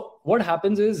 So what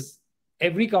happens is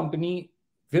every company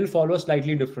will follow a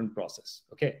slightly different process.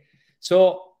 Okay.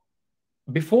 So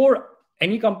before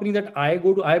any company that I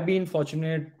go to, I've been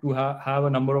fortunate to have a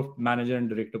number of manager and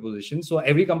director positions. So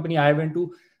every company I went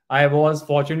to, I was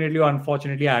fortunately or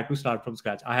unfortunately, I had to start from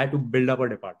scratch. I had to build up a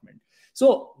department.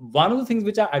 So one of the things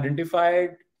which I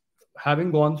identified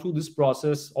having gone through this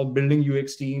process of building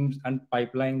UX teams and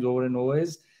pipelines over and over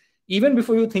is, even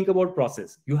before you think about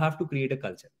process, you have to create a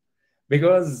culture,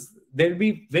 because there'll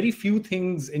be very few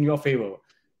things in your favor.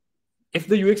 If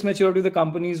the UX maturity of the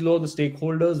company is low, the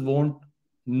stakeholders won't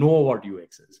know what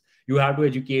UX is. You have to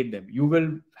educate them. You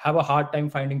will have a hard time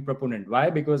finding proponent. Why?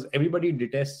 Because everybody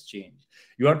detests change.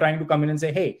 You are trying to come in and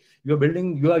say, hey, you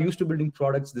are used to building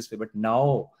products this way, but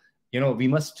now, we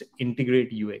must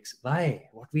integrate UX. Why?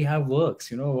 What we have works.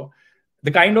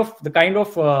 The kind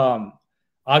of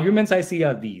arguments I see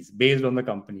are these based on the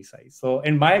company size. So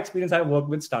in my experience, I've worked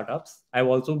with startups. I've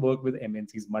also worked with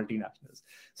MNCs, multinationals.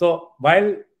 So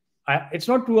while it's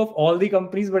not true of all the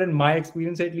companies, but in my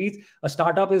experience, at least, a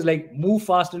startup is like move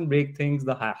fast and break things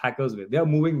the hackers with. They are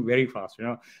moving very fast,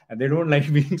 and they don't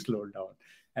like being slowed down.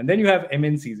 And then you have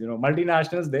MNCs,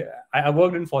 multinationals. I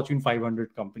worked in Fortune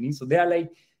 500 companies. So they are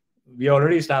like, we are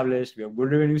already established. We have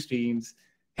good revenue streams.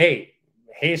 Hey,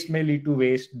 haste may lead to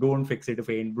waste. Don't fix it if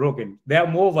it ain't broken. They are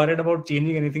more worried about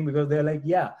changing anything because they're like,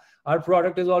 yeah, our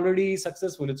product is already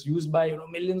successful. It's used by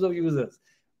millions of users.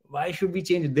 Why should we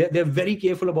change it? They're very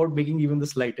careful about making even the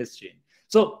slightest change.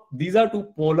 So these are two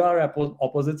polar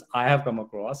opposites I have come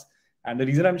across. And the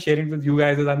reason I'm sharing with you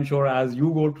guys is I'm sure as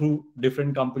you go through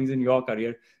different companies in your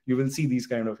career, you will see these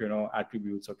kind of,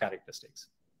 attributes or characteristics.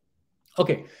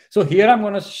 Okay. So here I'm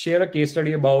going to share a case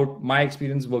study about my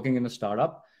experience working in a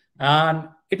startup. And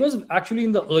it was actually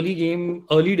in the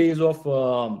early days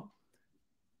of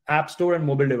App Store and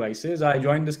mobile devices. I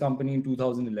joined this company in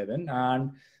 2011,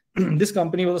 and this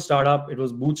company was a startup. It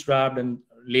was bootstrapped, and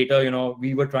later,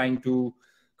 we were trying to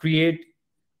create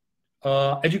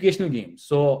educational games.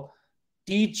 So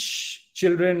teach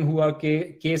children who are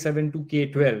K7 to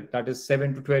K12, that is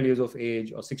 7 to 12 years of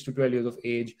age or 6 to 12 years of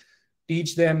age,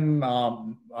 teach them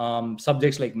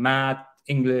subjects like math,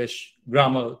 English,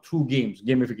 grammar through games,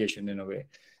 gamification in a way.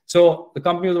 So the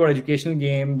company was about educational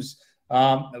games.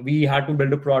 We had to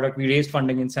build a product. We raised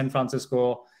funding in San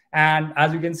Francisco. And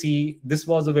as you can see, this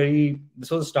was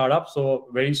a startup. So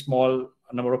very small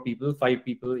number of people, 5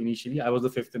 people initially. I was the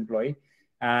 5th employee,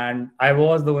 and I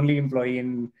was the only employee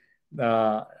in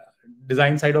the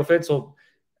design side of it. So,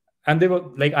 and they were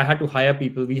like, I had to hire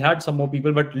people. We had some more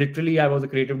people, but literally I was a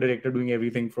creative director doing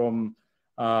everything from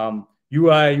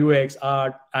UI, UX,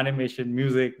 art, animation,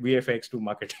 music, VFX to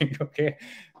marketing. Okay.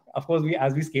 Of course,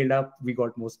 as we scaled up, we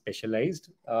got more specialized.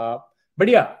 But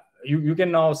yeah, you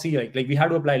can now see like we had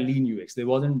to apply lean UX. There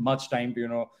wasn't much time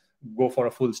to, go for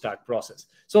a full stack process.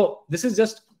 So this is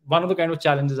just one of the kind of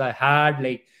challenges I had.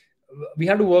 Like we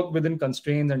had to work within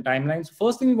constraints and timelines.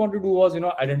 First thing we wanted to do was,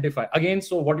 identify again.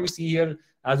 So what you see here,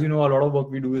 as you know, a lot of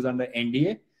work we do is under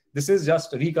NDA. This is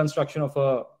just a reconstruction of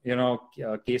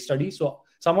a, case study. So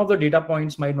some of the data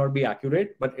points might not be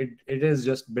accurate, but it is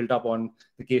just built up on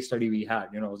the case study we had,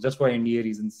 just for NDA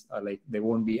reasons, like there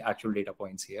won't be actual data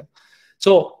points here.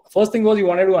 So first thing was you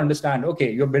wanted to understand,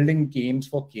 okay, you're building games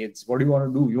for kids. What do you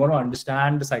want to do? You want to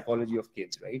understand the psychology of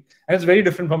kids, right? And it's very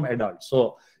different from adults.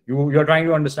 So you're trying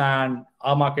to understand.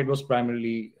 Our market was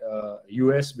primarily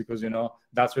US because,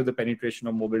 that's where the penetration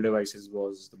of mobile devices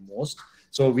was the most.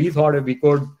 So we thought if we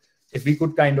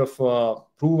could kind of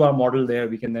prove our model there,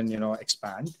 we can then,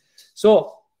 expand.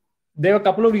 So there were a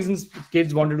couple of reasons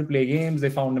kids wanted to play games.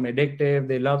 They found them addictive.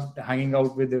 They loved hanging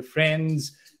out with their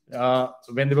friends.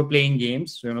 When they were playing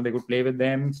games, they could play with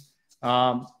them.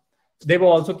 There were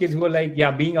also kids who were like,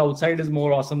 yeah, being outside is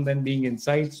more awesome than being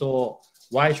inside. So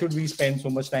why should we spend so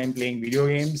much time playing video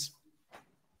games?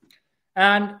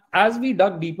 And as we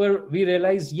dug deeper, we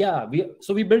realized,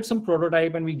 we built some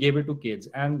prototype and we gave it to kids.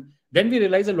 And then we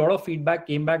realized a lot of feedback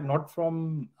came back not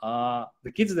from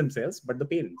the kids themselves, but the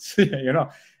parents,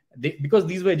 because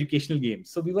these were educational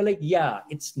games. So we were like, yeah,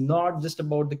 it's not just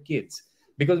about the kids,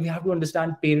 because we have to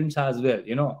understand parents as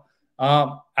well,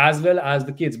 as well as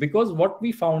the kids. Because what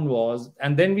we found was,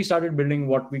 and then we started building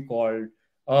what we called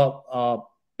a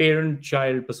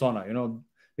parent-child persona,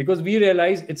 because we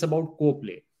realized it's about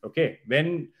co-play. Okay,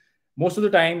 when most of the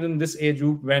times in this age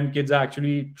group, when kids are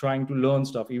actually trying to learn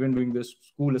stuff, even doing this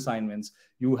school assignments,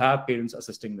 you have parents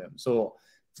assisting them. So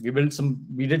we did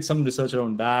some research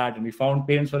around that, and we found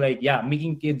parents were like, yeah,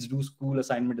 making kids do school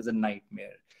assignment is a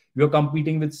nightmare. You're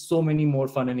competing with so many more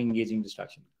fun and engaging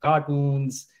distractions: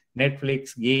 cartoons,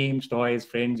 Netflix, games, toys,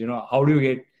 friends. How do you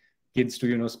get kids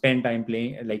to spend time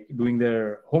playing, like doing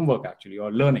their homework actually,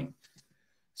 or learning?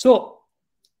 So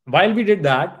while we did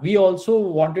that, we also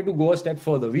wanted to go a step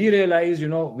further. We realized,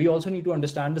 we also need to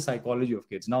understand the psychology of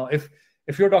kids. Now, if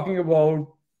you're talking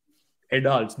about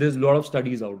adults, there's a lot of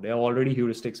studies out there already,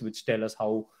 heuristics which tell us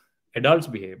how adults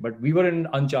behave, but we were in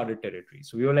uncharted territory.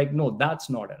 So we were like, no, that's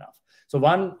not enough. So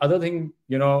one other thing,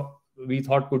 we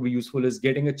thought could be useful is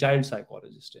getting a child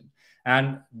psychologist in.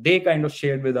 And they kind of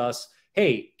shared with us,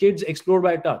 hey, kids explore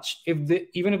by touch.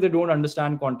 Even if they don't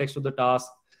understand context of the task,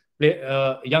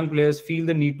 young players feel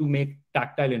the need to make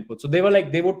tactile input. So they were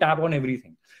like, they would tap on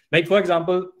everything. Like, for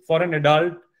example, for an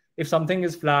adult, if something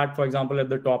is flat, for example, at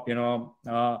the top,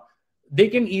 they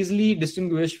can easily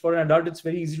distinguish. For an adult, it's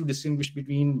very easy to distinguish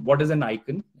between what is an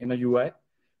icon in a UI,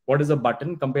 what is a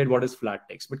button, compared what is flat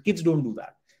text. But kids don't do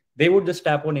that. They would just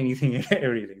tap on anything and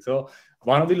everything. So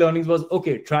one of the learnings was,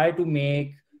 okay, try to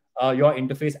make your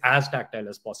interface as tactile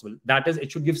as possible. That is,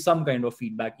 it should give some kind of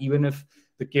feedback, even if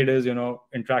the kid is,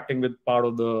 interacting with part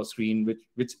of the screen,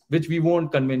 which we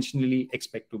won't conventionally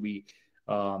expect to be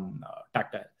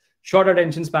tactile. Short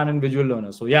attention span and visual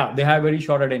learners. So yeah, they have very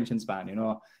short attention span,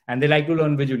 and they like to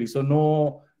learn visually. So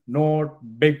no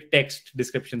big text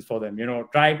descriptions for them.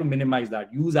 Try to minimize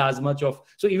that. Use as much of,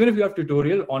 so even if you have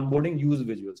tutorial onboarding, use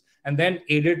visuals, and then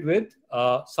aid it with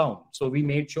sound. So we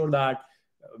made sure that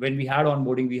when we had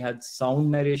onboarding, we had sound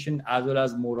narration as well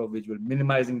as more of visual,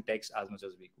 minimizing text as much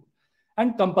as we could.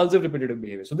 And compulsive repetitive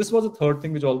behavior. So this was a third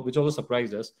thing which also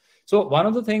surprised us. So one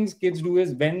of the things kids do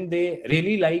is when they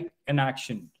really like an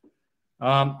action,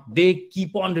 they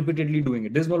keep on repeatedly doing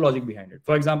it. There's no logic behind it.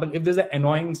 For example, if there's an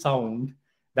annoying sound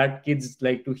that kids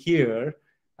like to hear,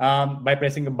 by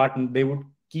pressing a button, they would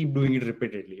keep doing it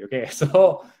repeatedly. Okay,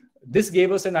 so this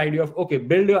gave us an idea of, okay,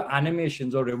 build your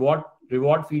animations or reward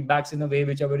feedbacks in a way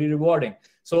which are very rewarding.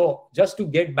 So just to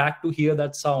get back to hear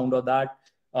that sound or that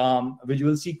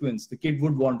visual sequence, the kid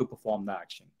would want to perform the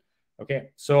action. Okay,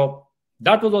 so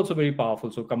that was also very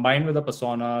powerful. So combined with the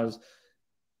personas,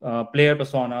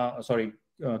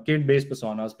 kid-based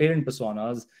personas, parent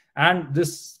personas, and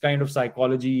this kind of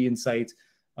psychology insights,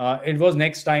 it was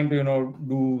next time to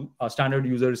do a standard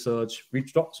user research. We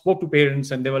spoke to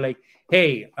parents, and they were like,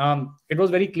 hey, it was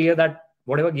very clear that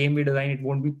whatever game we design, it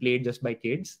won't be played just by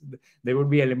kids. There would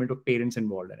be an element of parents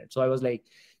involved in it. So I was like,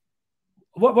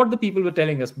 what the people were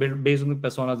telling us based on the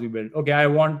personas we built. Okay, I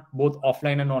want both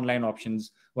offline and online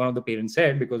options. One of the parents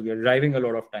said, because we are driving a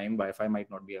lot of time, Wi-Fi might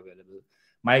not be available.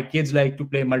 My kids like to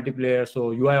play multiplayer,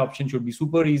 so UI option should be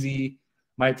super easy.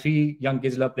 My 3 young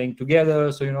kids love playing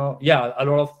together. So, a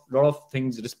lot of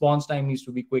things. Response time needs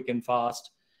to be quick and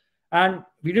fast. And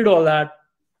we did all that.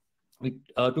 We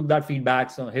took that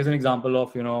feedback. So here's an example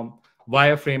of,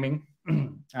 wireframing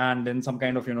and then some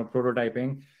kind of,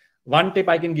 prototyping. One tip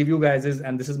I can give you guys is,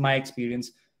 and this is my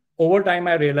experience, over time,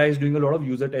 I realized doing a lot of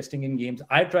user testing in games,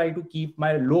 I try to keep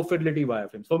my low fidelity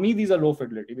wireframes. For me, these are low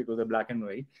fidelity because they're black and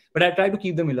white, but I try to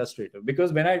keep them illustrative,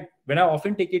 because when I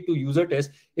often take it to user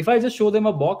test, if I just show them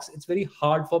a box, it's very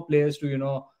hard for players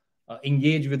to,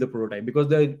 engage with the prototype, because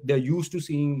they're used to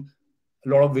seeing a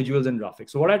lot of visuals and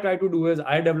graphics. So what I try to do is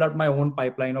I developed my own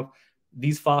pipeline of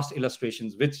these fast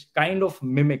illustrations, which kind of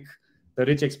mimic the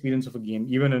rich experience of a game,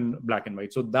 even in black and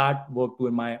white. So that worked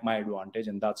to my advantage,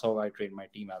 and that's how I train my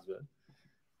team as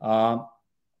well.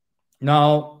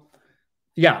 Now,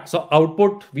 yeah, so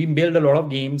output, we built a lot of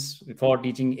games for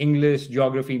teaching English,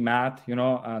 geography, math. They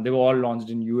were all launched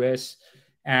in US.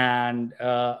 And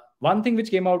one thing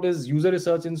which came out is user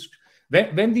research.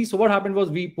 So what happened was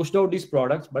we pushed out these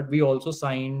products, but we also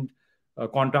signed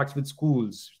contracts with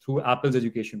schools through Apple's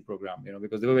education program,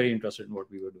 because they were very interested in what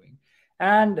we were doing.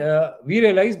 And we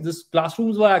realized this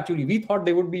classrooms were actually, we thought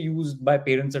they would be used by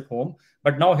parents at home,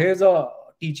 but now here's a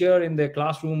teacher in their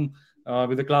classroom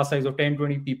with a class size of 10,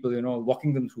 20 people,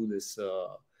 walking them through this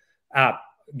app,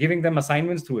 giving them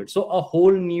assignments through it. So a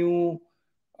whole new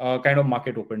kind of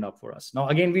market opened up for us. Now,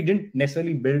 again, we didn't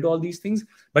necessarily build all these things,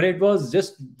 but it was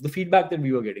just the feedback that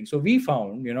we were getting. So we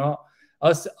found,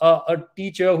 a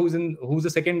teacher who's a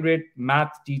second grade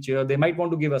math teacher, they might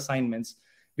want to give assignments.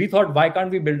 We thought, why can't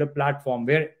we build a platform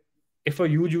where if a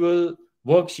usual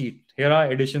worksheet, here are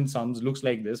addition sums, looks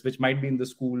like this, which might be in the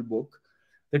school book,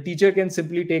 the teacher can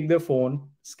simply take their phone,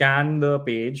 scan the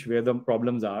page where the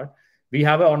problems are. We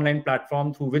have an online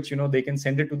platform through which they can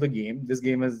send it to the game. This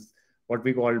game is what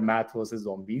we call math versus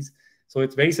zombies. So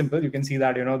it's very simple. You can see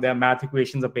that there are math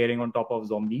equations appearing on top of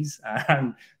zombies,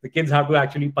 and the kids have to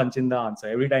actually punch in the answer.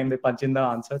 Every time they punch in the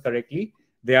answer correctly,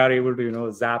 they are able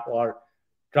to zap or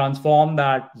transform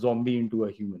that zombie into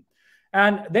a human.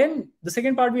 And then the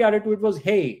second part we added to it was,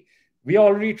 hey, we are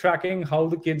already tracking how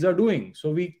the kids are doing.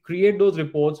 So we create those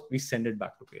reports, we send it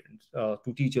back to parents,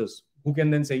 to teachers, who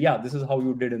can then say, yeah, this is how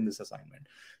you did in this assignment.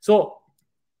 So,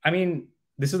 I mean,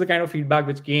 this is the kind of feedback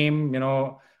which came,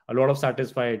 a lot of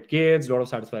satisfied kids, a lot of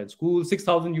satisfied schools.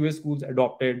 6,000 US schools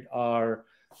adopted our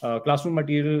classroom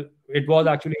material. It was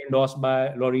actually endorsed by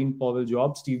Laureen Powell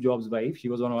Jobs, Steve Jobs' wife. She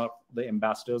was one of the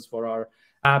ambassadors for our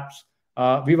apps.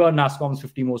 We were NASSCOM's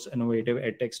 50 most innovative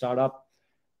edtech startup.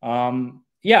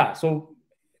 So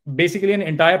basically an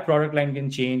entire product line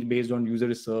can change based on user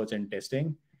research and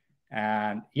testing.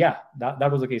 And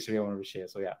that was the case study I wanted to share.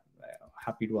 So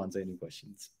happy to answer any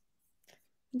questions.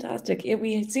 Fantastic.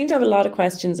 We seem to have a lot of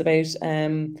questions about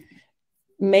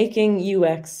making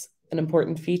UX an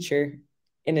important feature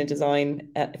in a design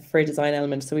for a design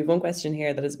element. So we have one question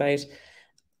here that is about,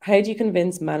 how do you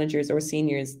convince managers or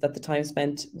seniors that the time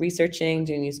spent researching,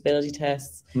 doing usability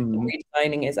tests, and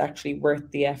redesigning is actually worth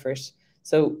the effort?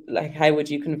 So how would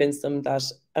you convince them that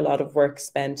a lot of work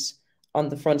spent on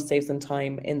the front saves them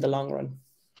time in the long run?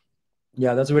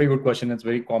 Yeah, that's a very good question. It's a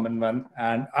very common one.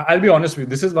 And I'll be honest with you,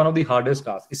 this is one of the hardest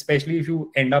tasks, especially if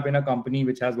you end up in a company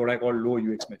which has what I call low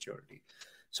UX maturity.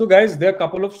 So guys, there are a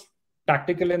couple of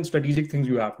tactical and strategic things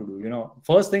you have to do.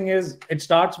 First thing is, it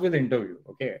starts with interview.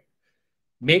 Okay.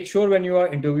 Make sure when you are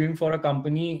interviewing for a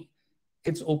company,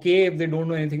 it's okay if they don't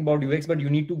know anything about UX, but you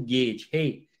need to gauge,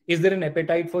 hey, is there an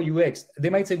appetite for UX? They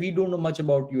might say, we don't know much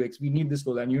about UX. We need this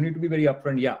role. And you need to be very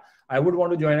upfront. Yeah, I would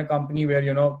want to join a company where,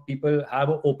 people have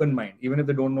an open mind, even if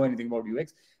they don't know anything about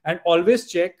UX. And always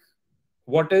check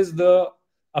what is the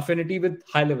affinity with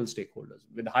high-level stakeholders.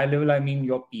 With high level, I mean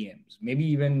your PMs, maybe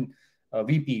even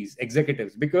VPs,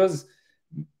 executives, because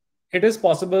it is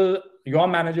possible your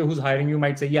manager who's hiring you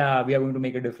might say, yeah, we are going to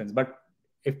make a difference. But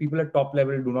if people at top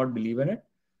level do not believe in it,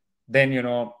 then,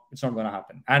 it's not going to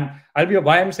happen. And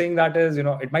why I'm saying that is,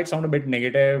 it might sound a bit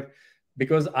negative,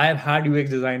 because I've had UX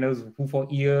designers who for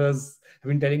years have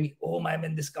been telling me, oh, I'm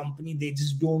in this company, they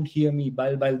just don't hear me.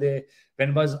 I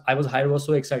was hired, I was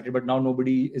so excited, but now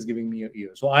nobody is giving me an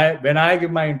ear. So when I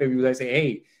give my interviews, I say,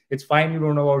 hey, it's fine, you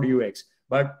don't know about UX,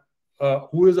 but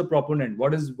who is the proponent?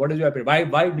 What is your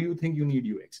opinion? Why do you think you need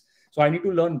UX? So I need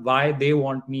to learn why they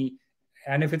want me.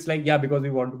 And if it's like, yeah, because we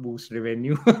want to boost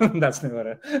revenue, that's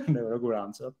never a good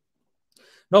answer.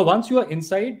 Now, once you are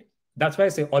inside, that's why I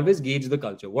say always gauge the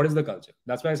culture. What is the culture?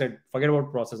 That's why I said, forget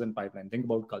about process and pipeline. Think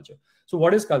about culture. So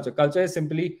what is culture? Culture is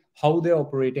simply how they're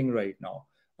operating right now.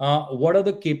 What are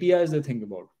the KPIs they think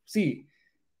about? See,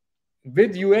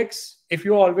 with UX, if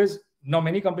you always, now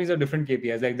many companies have different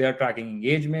KPIs, like they're tracking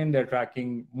engagement, they're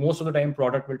tracking, most of the time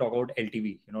product will talk about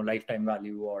LTV, lifetime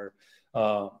value, or,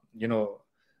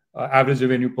 average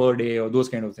revenue per day, or those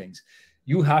kind of things.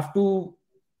 You have to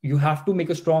make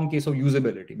a strong case of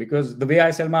usability, because the way I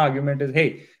sell my argument is,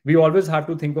 hey, we always have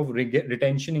to think of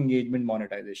retention, engagement,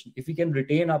 monetization. If we can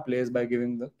retain our players by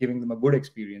giving them a good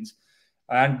experience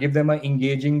and give them an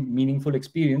engaging, meaningful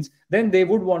experience, then they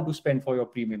would want to spend for your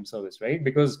premium service, right?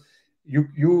 Because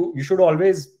you should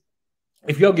always,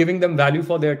 if you're giving them value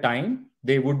for their time,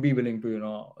 they would be willing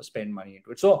to spend money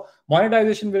into it. So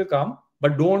monetization will come,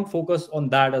 but don't focus on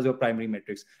that as your primary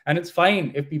metrics. And it's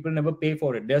fine if people never pay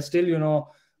for it. They're still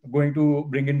going to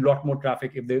bring in a lot more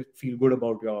traffic if they feel good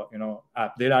about your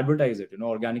app. They'll advertise it,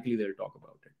 organically they'll talk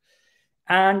about it.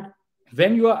 And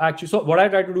when you are actually, so what I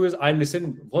try to do is I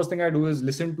listen. First thing I do is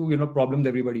listen to problems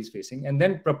everybody's facing, and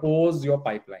then propose your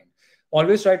pipeline.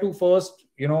 Always try to first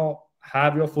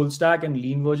have your full stack and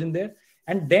lean version there,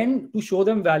 and then to show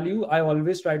them value, I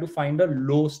always try to find a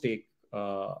low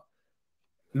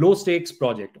stakes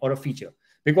project or a feature.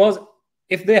 Because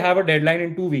if they have a deadline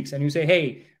in 2 weeks and you say,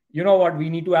 hey, you know what, we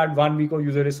need to add 1 week of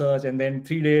user research and then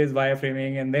 3 days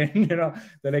wireframing, and then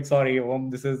they're like, sorry,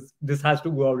 this has to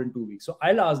go out in 2 weeks. So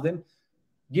I'll ask them,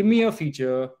 give me a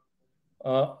feature.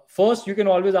 First, you can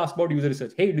always ask about user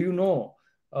research. Hey, do you know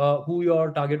who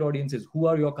your target audience is? Who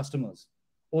are your customers?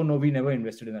 Oh no, we never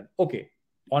invested in that. Okay,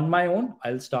 on my own,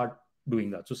 I'll start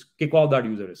doing that. So kick off that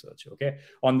user research, okay,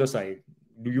 on the side.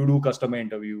 Do you do customer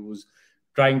interviews,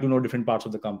 trying to know different parts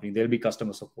of the company? There'll be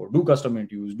customer support, do customer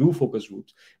interviews, do focus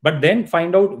groups, but then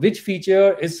find out which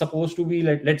feature is supposed to be,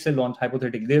 like, let's say launch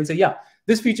hypothetically. They'll say, yeah,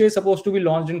 this feature is supposed to be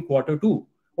launched in quarter 2,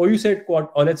 or you said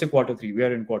or let's say quarter 3. We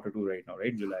are in quarter 2 right now,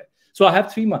 right? July. So I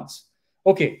have 3 months.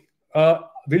 Okay.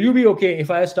 Will you be okay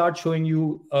if I start showing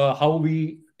you how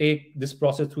we take this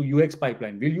process through UX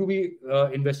pipeline? Will you be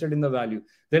invested in the value?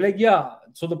 They're like, yeah.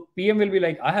 So the PM will be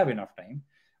like, I have enough time.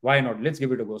 Why not? Let's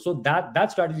give it a go. So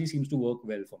that strategy seems to work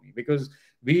well for me, because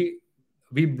we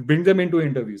bring them into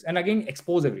interviews, and again,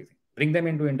 expose everything. Bring them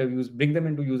into interviews, bring them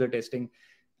into user testing.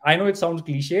 I know it sounds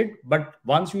cliched, but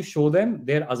once you show them,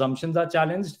 their assumptions are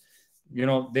challenged,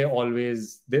 they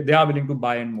always they are willing to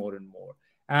buy in more and more.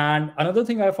 And another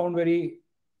thing I found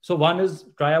so one is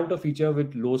try out a feature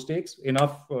with low stakes,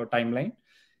 enough timeline.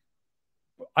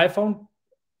 I found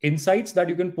insights that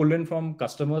you can pull in from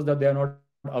customers that they are not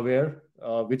aware,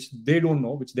 which they don't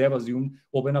know, which they have assumed,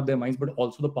 open up their minds, but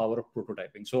also the power of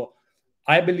prototyping. So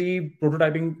I believe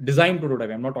design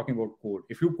prototyping, I'm not talking about code.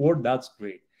 If you code, that's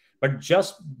great. But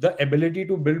just the ability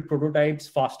to build prototypes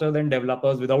faster than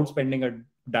developers without spending a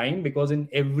dime, because in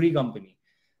every company,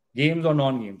 games or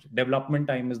non-games, development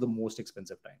time is the most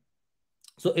expensive time.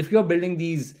 So if you're building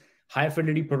these high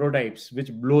fidelity prototypes,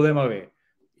 which blow them away,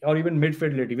 or even mid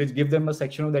fidelity, which give them a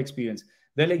section of the experience,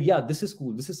 they're like, yeah, this is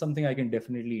cool. This is something I can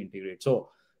definitely integrate. So,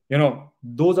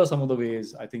 those are some of the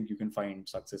ways I think you can find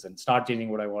success and start changing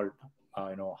what I want,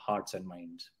 hearts and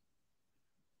minds.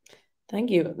 Thank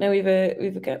you. Now we've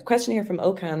a question here from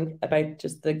Okan about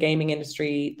just the gaming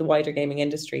industry, the wider gaming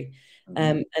industry.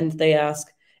 And they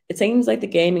ask, it seems like the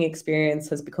gaming experience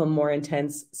has become more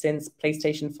intense since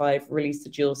PlayStation 5 released the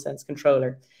DualSense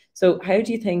controller. So how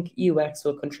do you think UX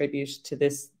will contribute to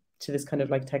this kind of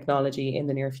like technology in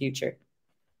the near future?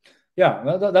 Yeah,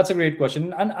 well, that's a great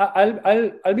question. And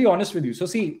I'll be honest with you. So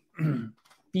see,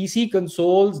 PC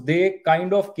consoles, they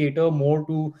kind of cater more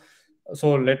to,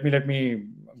 so let me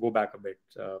go back a bit,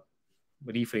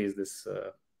 rephrase this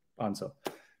answer.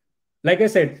 Like I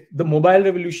said, the mobile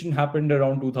revolution happened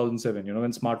around 2007,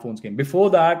 when smartphones came.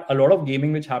 Before that, a lot of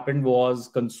gaming which happened was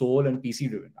console and PC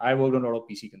driven. I worked on a lot of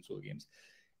PC console games,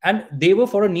 and they were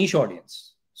for a niche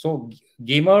audience. So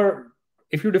gamer,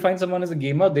 if you define someone as a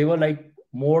gamer, they were like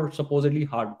more supposedly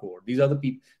hardcore. These are the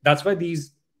people. That's why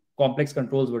these complex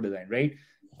controls were designed, right?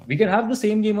 We can have the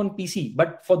same game on PC,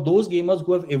 but for those gamers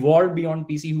who have evolved beyond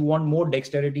PC, who want more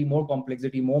dexterity, more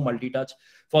complexity, more multi-touch,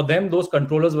 for them, those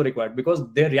controllers were required because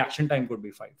their reaction time could be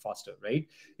faster, right?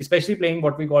 Especially playing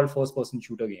what we call first-person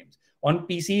shooter games. On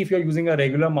PC, if you're using a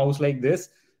regular mouse like this,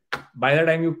 by the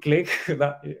time you click,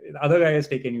 the other guy has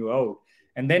taken you out.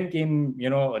 And then came,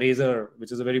 Razer,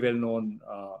 which is a very well-known,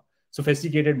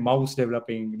 sophisticated mouse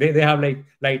developing. They have like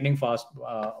lightning fast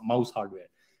mouse hardware.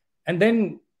 And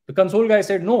then the console guy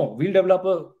said, no, we'll develop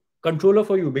a controller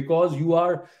for you because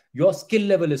your skill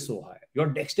level is so high, your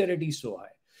dexterity is so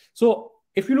high. So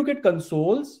if you look at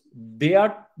consoles, they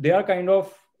are kind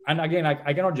of, and again,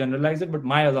 I cannot generalize it, but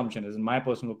my assumption is, in my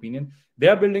personal opinion, they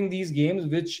are building these games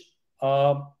which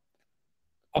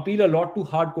appeal a lot to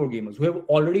hardcore gamers who have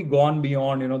already gone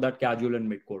beyond, that casual and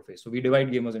mid-core phase. So we divide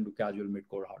gamers into casual,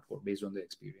 mid-core, hardcore based on their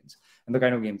experience and the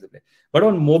kind of games they play. But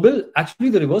on mobile, actually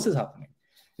the reverse is happening.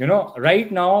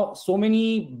 Right now, so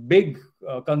many big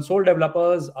console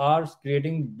developers are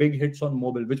creating big hits on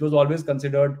mobile, which was always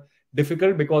considered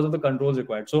difficult because of the controls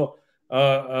required. So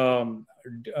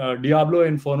Diablo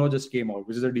Inferno just came out,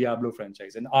 which is a Diablo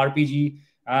franchise, an RPG,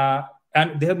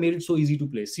 and they have made it so easy to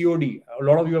play. COD, a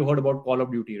lot of you have heard about Call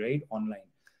of Duty, right? Online.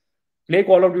 Play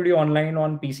Call of Duty online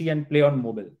on PC and play on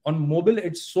mobile. On mobile,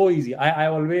 it's so easy. I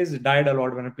always died a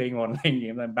lot when I'm playing online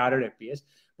games. I'm bad at FPS.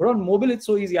 But on mobile, it's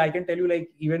so easy. I can tell you, like,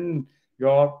 even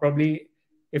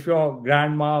if your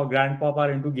grandma or grandpapa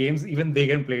are into games, even they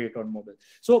can play it on mobile.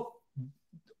 So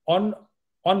on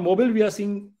mobile, we are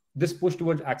seeing this push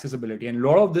towards accessibility. And a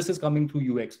lot of this is coming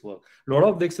through UX work. A lot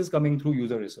of this is coming through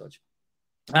user research.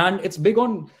 And it's big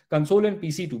on console and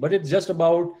PC too. But it's just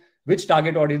about which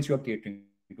target audience you're catering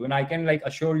to. And I can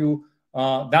assure you,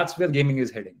 that's where gaming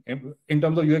is heading. In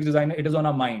terms of UX design, it is on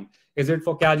our mind. Is it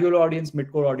for casual audience,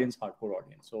 mid-core audience, hardcore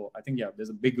audience? So I think, yeah, there's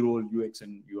a big role UX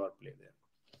and UR play there.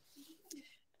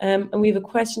 And we have a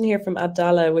question here from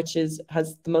Abdallah, which has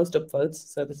the most upvotes.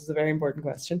 So this is a very important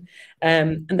question.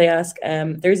 And they ask,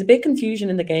 there is a big confusion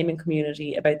in the gaming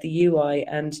community about the UI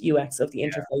and UX of the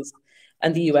interface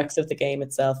and the UX of the game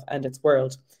itself and its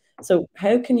world. So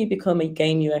how can you become a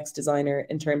game UX designer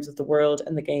in terms of the world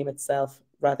and the game itself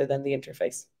rather than the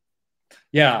interface?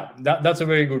 Yeah, that's a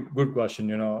very good question.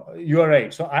 You are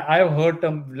right. So I've heard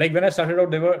them, like when I started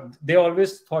out, they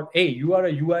always thought, hey, you are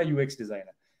a UI UX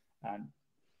designer. And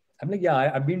I'm like, yeah,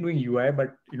 I've been doing UI,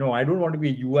 but I don't want to be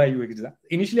a UI UX designer.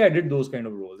 Initially, I did those kind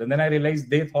of roles, and then I realized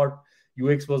they thought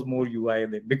UX was more UI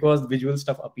because visual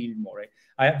stuff appealed more.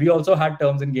 Right? We also had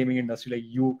terms in gaming industry like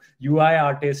UI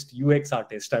artist, UX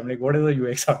artist. I'm like, what is a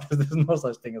UX artist? There's no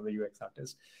such thing as a UX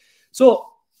artist. So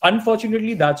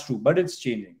unfortunately, that's true, but it's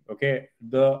changing. Okay,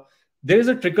 there is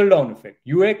a trickle down effect.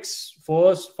 UX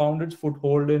first found its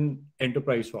foothold in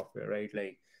enterprise software, right?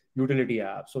 Like utility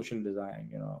apps, social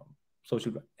design,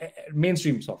 social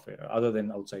mainstream software other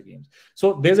than outside games.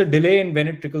 So there's a delay in when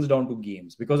it trickles down to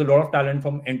games because a lot of talent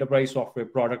from enterprise software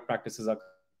product practices are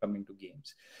coming to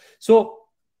games. So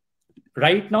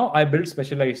right now I build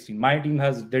specialized team. My team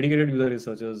has dedicated user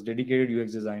researchers, dedicated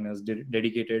UX designers,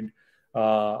 dedicated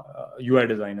UI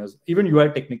designers, even UI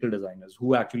technical designers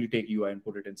who actually take UI and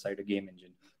put it inside a game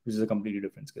engine, which is a completely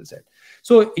different skill set.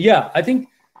 So yeah, I think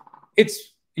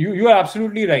it's you are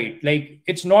absolutely right. Like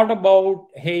it's not about,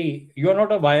 hey, you're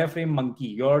not a wireframe monkey.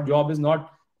 Your job is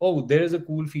not, oh, there is a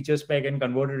cool feature spec and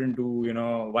convert it into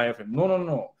wireframe.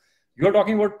 No. You're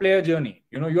talking about player journey.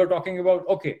 You're talking about,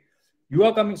 okay, you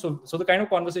are coming. So the kind of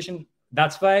conversation,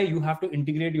 that's why you have to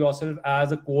integrate yourself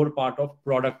as a core part of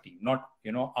product team, not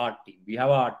art team. We have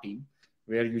an art team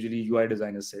where usually UI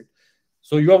designers sit.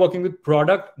 So you are working with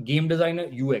product, game designer,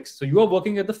 UX. So you are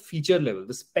working at the feature level,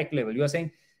 the spec level. You are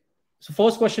saying, so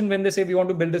first question when they say we want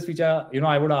to build this feature,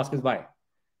 I would ask is why.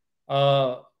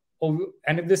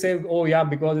 And if they say, oh yeah,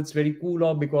 because it's very cool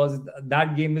or because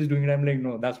that game is doing it, I'm like,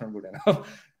 no, that's not good enough.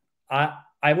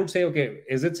 I would say, okay,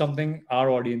 is it something our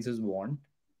audiences want?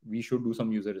 We should do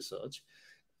some user research.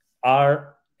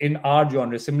 In our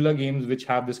genre, similar games which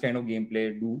have this kind of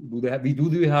gameplay, do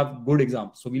they have good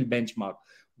examples? So we'll benchmark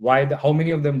how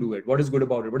many of them do it, what is good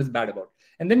about it, what is bad about it,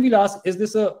 and then we'll ask, is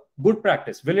this a good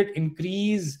practice? Will it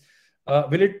increase?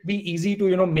 Will it be easy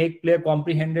to make player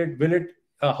comprehend it?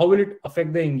 How will it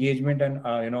affect the engagement and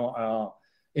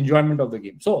enjoyment of the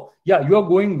game? So yeah, you are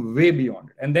going way beyond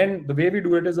it. And then the way we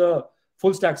do it is a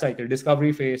full stack cycle: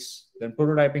 discovery phase, then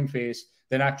prototyping phase,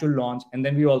 then actual launch, and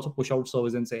then we also push out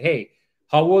service and say, hey,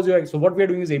 how was your? So what we are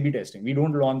doing is A/B testing. We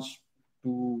don't launch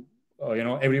to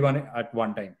everyone at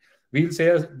one time. We'll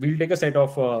take a set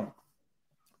of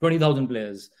 20,000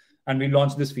 players and we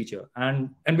launch this feature.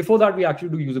 And before that, we actually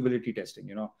do usability testing.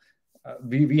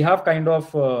 We have kind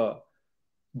of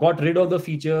got rid of the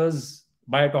features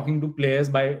by talking to players,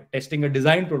 by testing a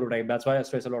design prototype. That's why I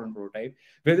stress a lot on prototype,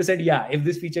 where they said, yeah, if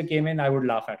this feature came in, I would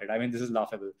laugh at it. I mean, this is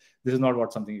laughable. This is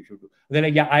not something you should do. They're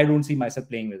like, yeah, I don't see myself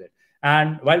playing with it.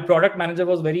 And while product manager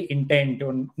was very intent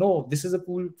on, no, this is a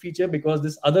cool feature because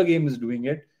this other game is doing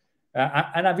it.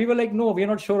 And we were like, no, we're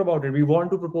not sure about it. We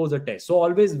want to propose a test. So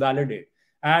always validate.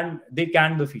 And they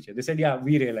canned the feature. They said, yeah,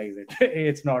 we realize it.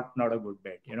 It's not a good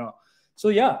bet, So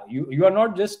yeah, you are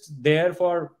not just there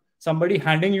for somebody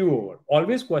handing you over.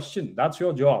 Always question. That's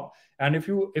your job. And if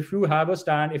you have a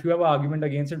stand, if you have an argument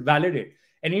against it, validate.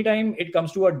 Anytime it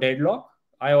comes to a deadlock,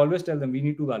 I always tell them we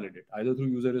need to validate either through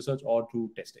user research or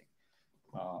through testing.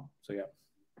 So yeah,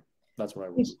 that's what I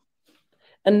would do.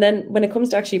 And then when it comes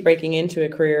to actually breaking into a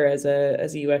career as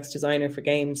a UX designer for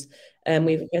games,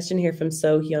 we have a question here from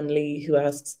So Hyun Lee who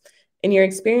asks, in your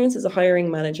experience as a hiring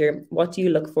manager, what do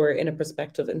you look for in a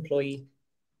prospective employee?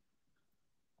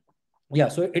 Yeah,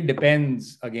 so it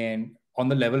depends again on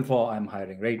the level for I'm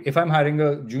hiring, right? If I'm hiring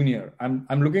a junior, I'm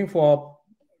looking for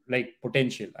like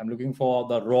potential. I'm looking for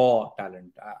the raw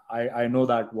talent. I know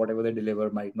that whatever they deliver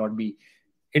might not be,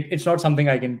 it's not something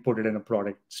I can put it in a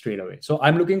product straight away. So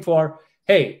I'm looking for,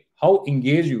 hey, how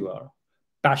engaged you are.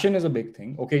 Passion is a big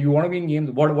thing. Okay, you want to be in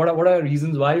games. What are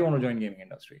reasons why you want to join gaming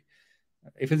industry?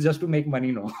 If it's just to make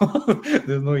money, no,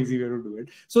 there's no easy way to do it.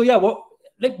 So yeah,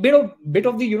 like bit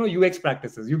of the UX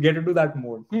practices. You get into that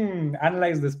mode.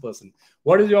 Analyze this person.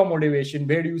 What is your motivation?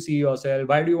 Where do you see yourself?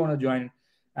 Why do you want to join?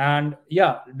 And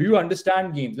yeah, do you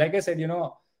understand games? Like I said,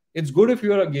 it's good if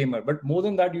you're a gamer, but more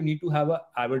than that, you need to have an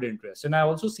avid interest. And I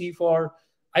also see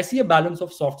a balance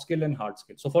of soft skill and hard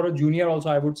skill. So for a junior also,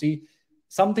 I would see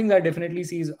some things I definitely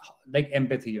see is like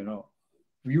empathy.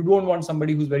 You don't want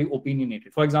somebody who's very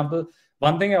opinionated. For example,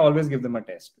 one thing I always give them a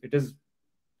test. It is,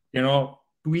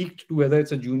 tweaked to whether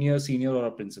it's a junior, senior, or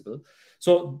a principal.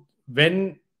 So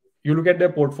when you look at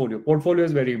their portfolio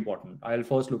is very important. I'll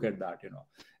first look at that,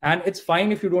 and it's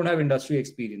fine if you don't have industry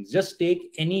experience. Just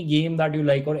take any game that you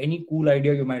like or any cool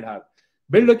idea you might have.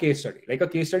 Build a case study. Like a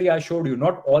case study I showed you,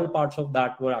 not all parts of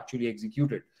that were actually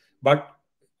executed, but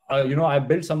I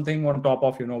built something on top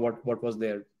of what was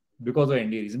there because of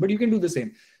NDA reason. But you can do the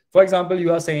same. For example,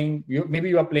 you are saying maybe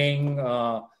you are playing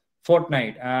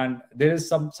Fortnite, and there is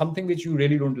something which you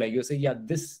really don't like. You say, yeah,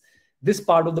 this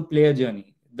part of the player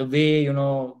journey, the way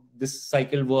this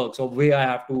cycle works, or way I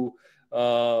have to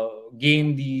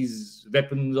gain these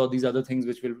weapons or these other things,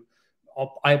 which will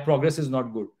I progress is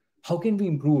not good. How can we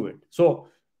improve it? So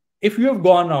if you have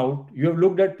gone out, you have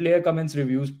looked at player comments,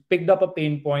 reviews, picked up a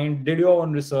pain point, did your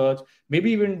own research,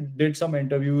 maybe even did some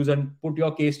interviews and put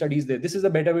your case studies there. This is a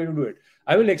better way to do it.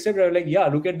 I will accept it. Like, yeah,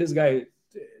 look at this guy.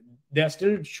 They are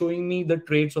still showing me the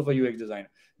traits of a UX designer.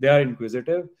 They are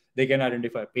inquisitive. They can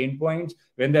identify pain points.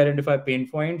 When they identify pain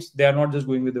points, they are not just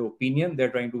going with their opinion. They're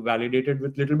trying to validate it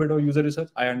with a little bit of user research.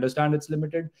 I understand it's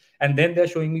limited. And then they're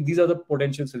showing me these are the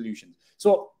potential solutions.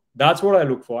 So that's what I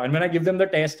look for. And when I give them the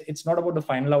test, it's not about the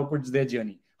final output, it's their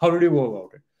journey. How did you go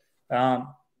about it?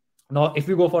 Now, if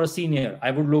we go for a senior,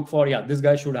 I would look for, yeah, this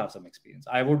guy should have some experience.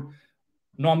 I would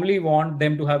normally want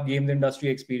them to have games industry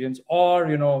experience or,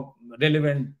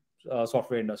 relevant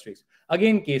software industries.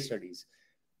 Again, case studies.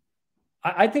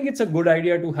 I think it's a good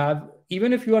idea to have,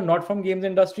 even if you are not from games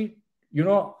industry,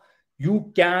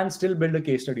 you can still build a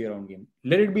case study around game.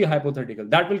 Let it be hypothetical.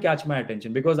 That will catch my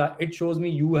attention because it shows me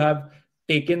you have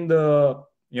taken the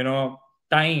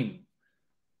time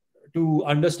to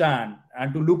understand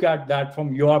and to look at that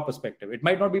from your perspective. It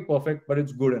might not be perfect, but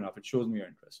it's good enough. It shows me your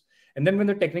interest. And then when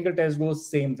the technical test goes,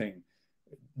 same thing.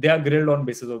 They are grilled on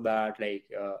basis of that. Like,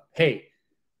 hey,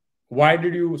 why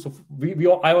did you? So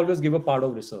I always give a part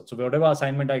of research. So whatever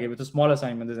assignment I give, it's a small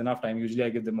assignment. There's enough time. Usually I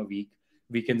give them a week,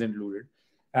 weekends included.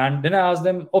 And then I ask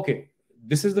them, okay,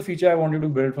 this is the feature I want you to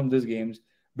build from these games.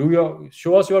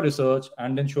 Show us your research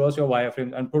and then show us your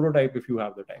wireframe and prototype if you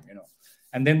have the time,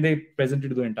 and then they present it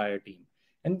to the entire team.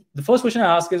 And the first question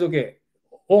I ask is, okay,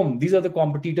 Om, these are the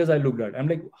competitors I looked at. I'm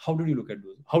like, how did you look at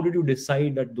those? How did you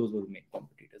decide that those were main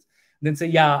competitors? Then say,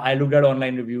 yeah, I looked at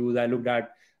online reviews. I looked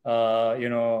at,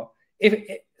 so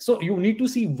you need to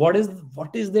see what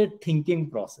is their thinking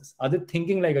process. Are they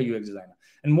thinking like a UX designer?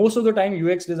 And most of the time,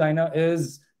 UX designer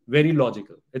is very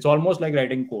logical. It's almost like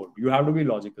writing code. You have to be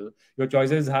logical. Your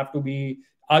choices have to be,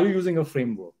 are you using a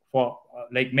framework? For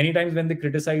like many times when they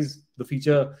criticize the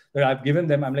feature that I've given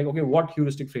them, I'm like, okay, what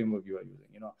heuristic framework you are using?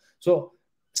 So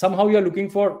somehow you're looking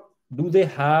for, do they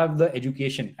have the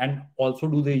education and also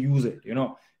do they use it?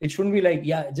 It shouldn't be like,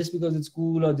 yeah, just because it's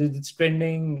cool or it's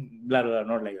trending, blah, blah,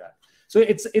 blah, not like that. So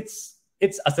it's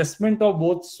assessment of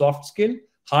both soft skill,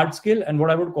 hard skill, and what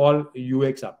I would call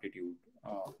UX aptitude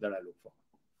that I look for.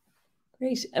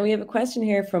 Great. And we have a question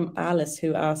here from Alice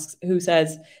who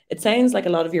says, it sounds like a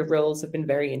lot of your roles have been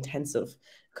very intensive.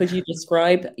 Could you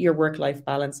describe your work-life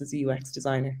balance as a UX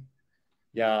designer?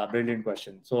 Yeah, brilliant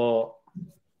question. So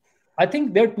I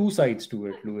think there are two sides to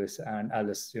it, Lewis and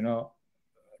Alice.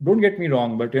 Don't get me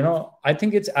wrong, but I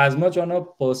think it's as much on a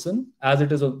person as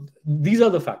it is on, these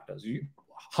are the factors.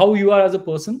 How you are as a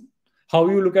person, how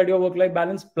you look at your work-life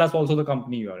balance, plus also the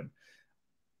company you are in.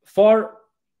 For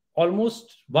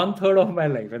almost 1/3 of my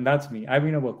life, and that's me, I've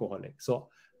been a workaholic. So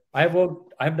I've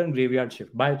done graveyard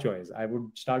shift by choice. I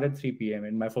would start at 3 p.m.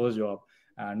 in my first job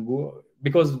and go,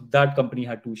 because that company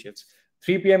had 2 shifts.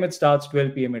 3 p.m. it starts,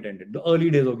 12 p.m. it ended. The early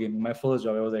days of gaming, my first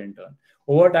job, I was an intern.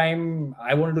 Over time,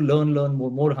 I wanted to learn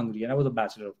more hungry. And I was a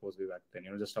bachelor, of course, way back then,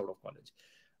 just out of college.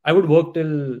 I would work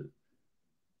till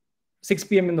 6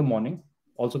 p.m. in the morning,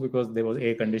 also because there was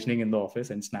air conditioning in the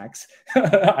office and snacks.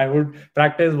 I would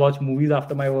practice, watch movies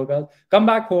after my workout, come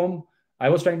back home. I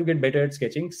was trying to get better at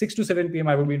sketching. 6 to 7 p.m.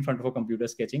 I would be in front of a computer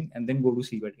sketching and then go to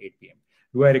sleep at 8 p.m.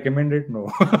 Do I recommend it?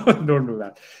 No, don't do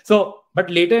that. So, but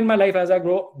later in my life, as I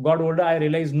got older, I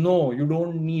realized, no, you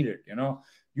don't need it.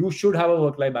 You should have a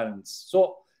work-life balance.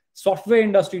 So software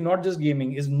industry, not just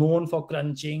gaming, is known for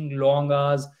crunching long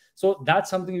hours. So that's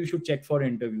something you should check for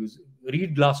interviews.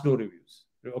 Read Glassdoor reviews.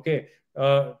 Okay.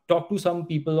 Talk to some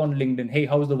people on LinkedIn. Hey,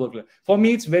 how's the work life? For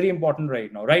me, it's very important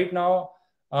right now.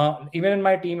 Even in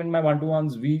my team, in my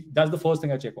one-to-ones, that's the first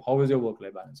thing I check. How is your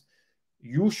work-life balance?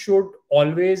 You should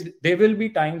always, there will be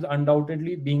times,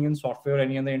 undoubtedly, being in software or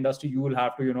any other industry, you will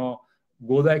have to,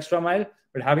 go the extra mile.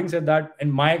 But having said that,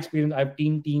 in my experience, I've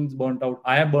seen teams burnt out.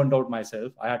 I have burnt out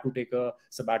myself. I had to take a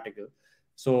sabbatical.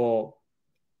 So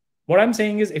what I'm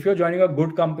saying is, if you're joining a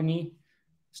good company,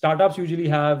 startups usually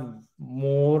have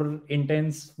more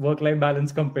intense work-life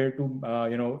balance compared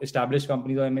to established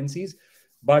companies or MNCs,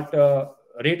 but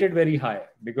rated very high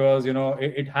because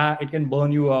it can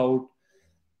burn you out,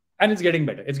 and it's getting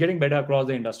better. It's getting better across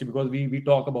the industry because we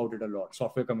talk about it a lot.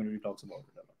 Software community talks about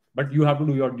it a lot, but you have to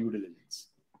do your due diligence.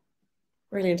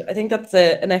 Brilliant. I think that's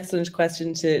an excellent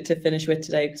question to finish with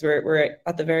today, because we're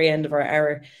at the very end of our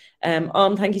hour.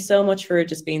 Om, thank you so much for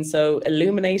just being so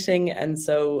illuminating and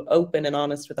so open and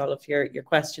honest with all of your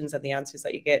questions and the answers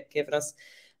that you given us.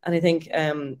 And I think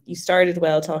you started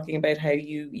well talking about how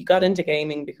you got into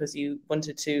gaming because you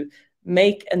wanted to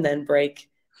make and then break.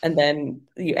 And then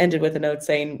you ended with a note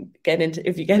saying,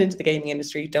 if you get into the gaming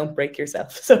industry, don't break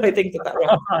yourself. So I think that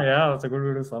yeah, that's a good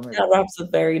way to sum it. that wraps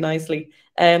up very nicely.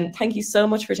 Thank you so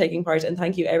much for taking part, and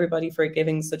thank you everybody for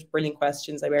giving such brilliant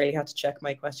questions. I barely had to check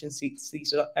my question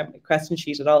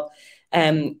sheet at all.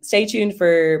 Stay tuned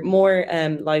for more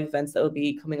live events that will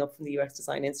be coming up from the UX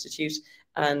Design Institute,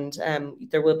 and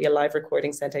there will be a live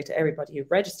recording sent out to everybody who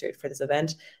registered for this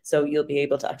event, so you'll be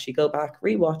able to actually go back,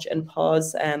 rewatch and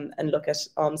pause and look at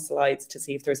slides to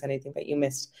see if there's anything that you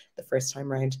missed the first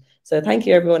time around. So thank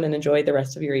you everyone, and enjoy the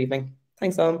rest of your evening.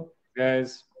 Thanks, Om.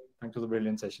 Guys, thanks for the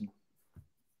brilliant session.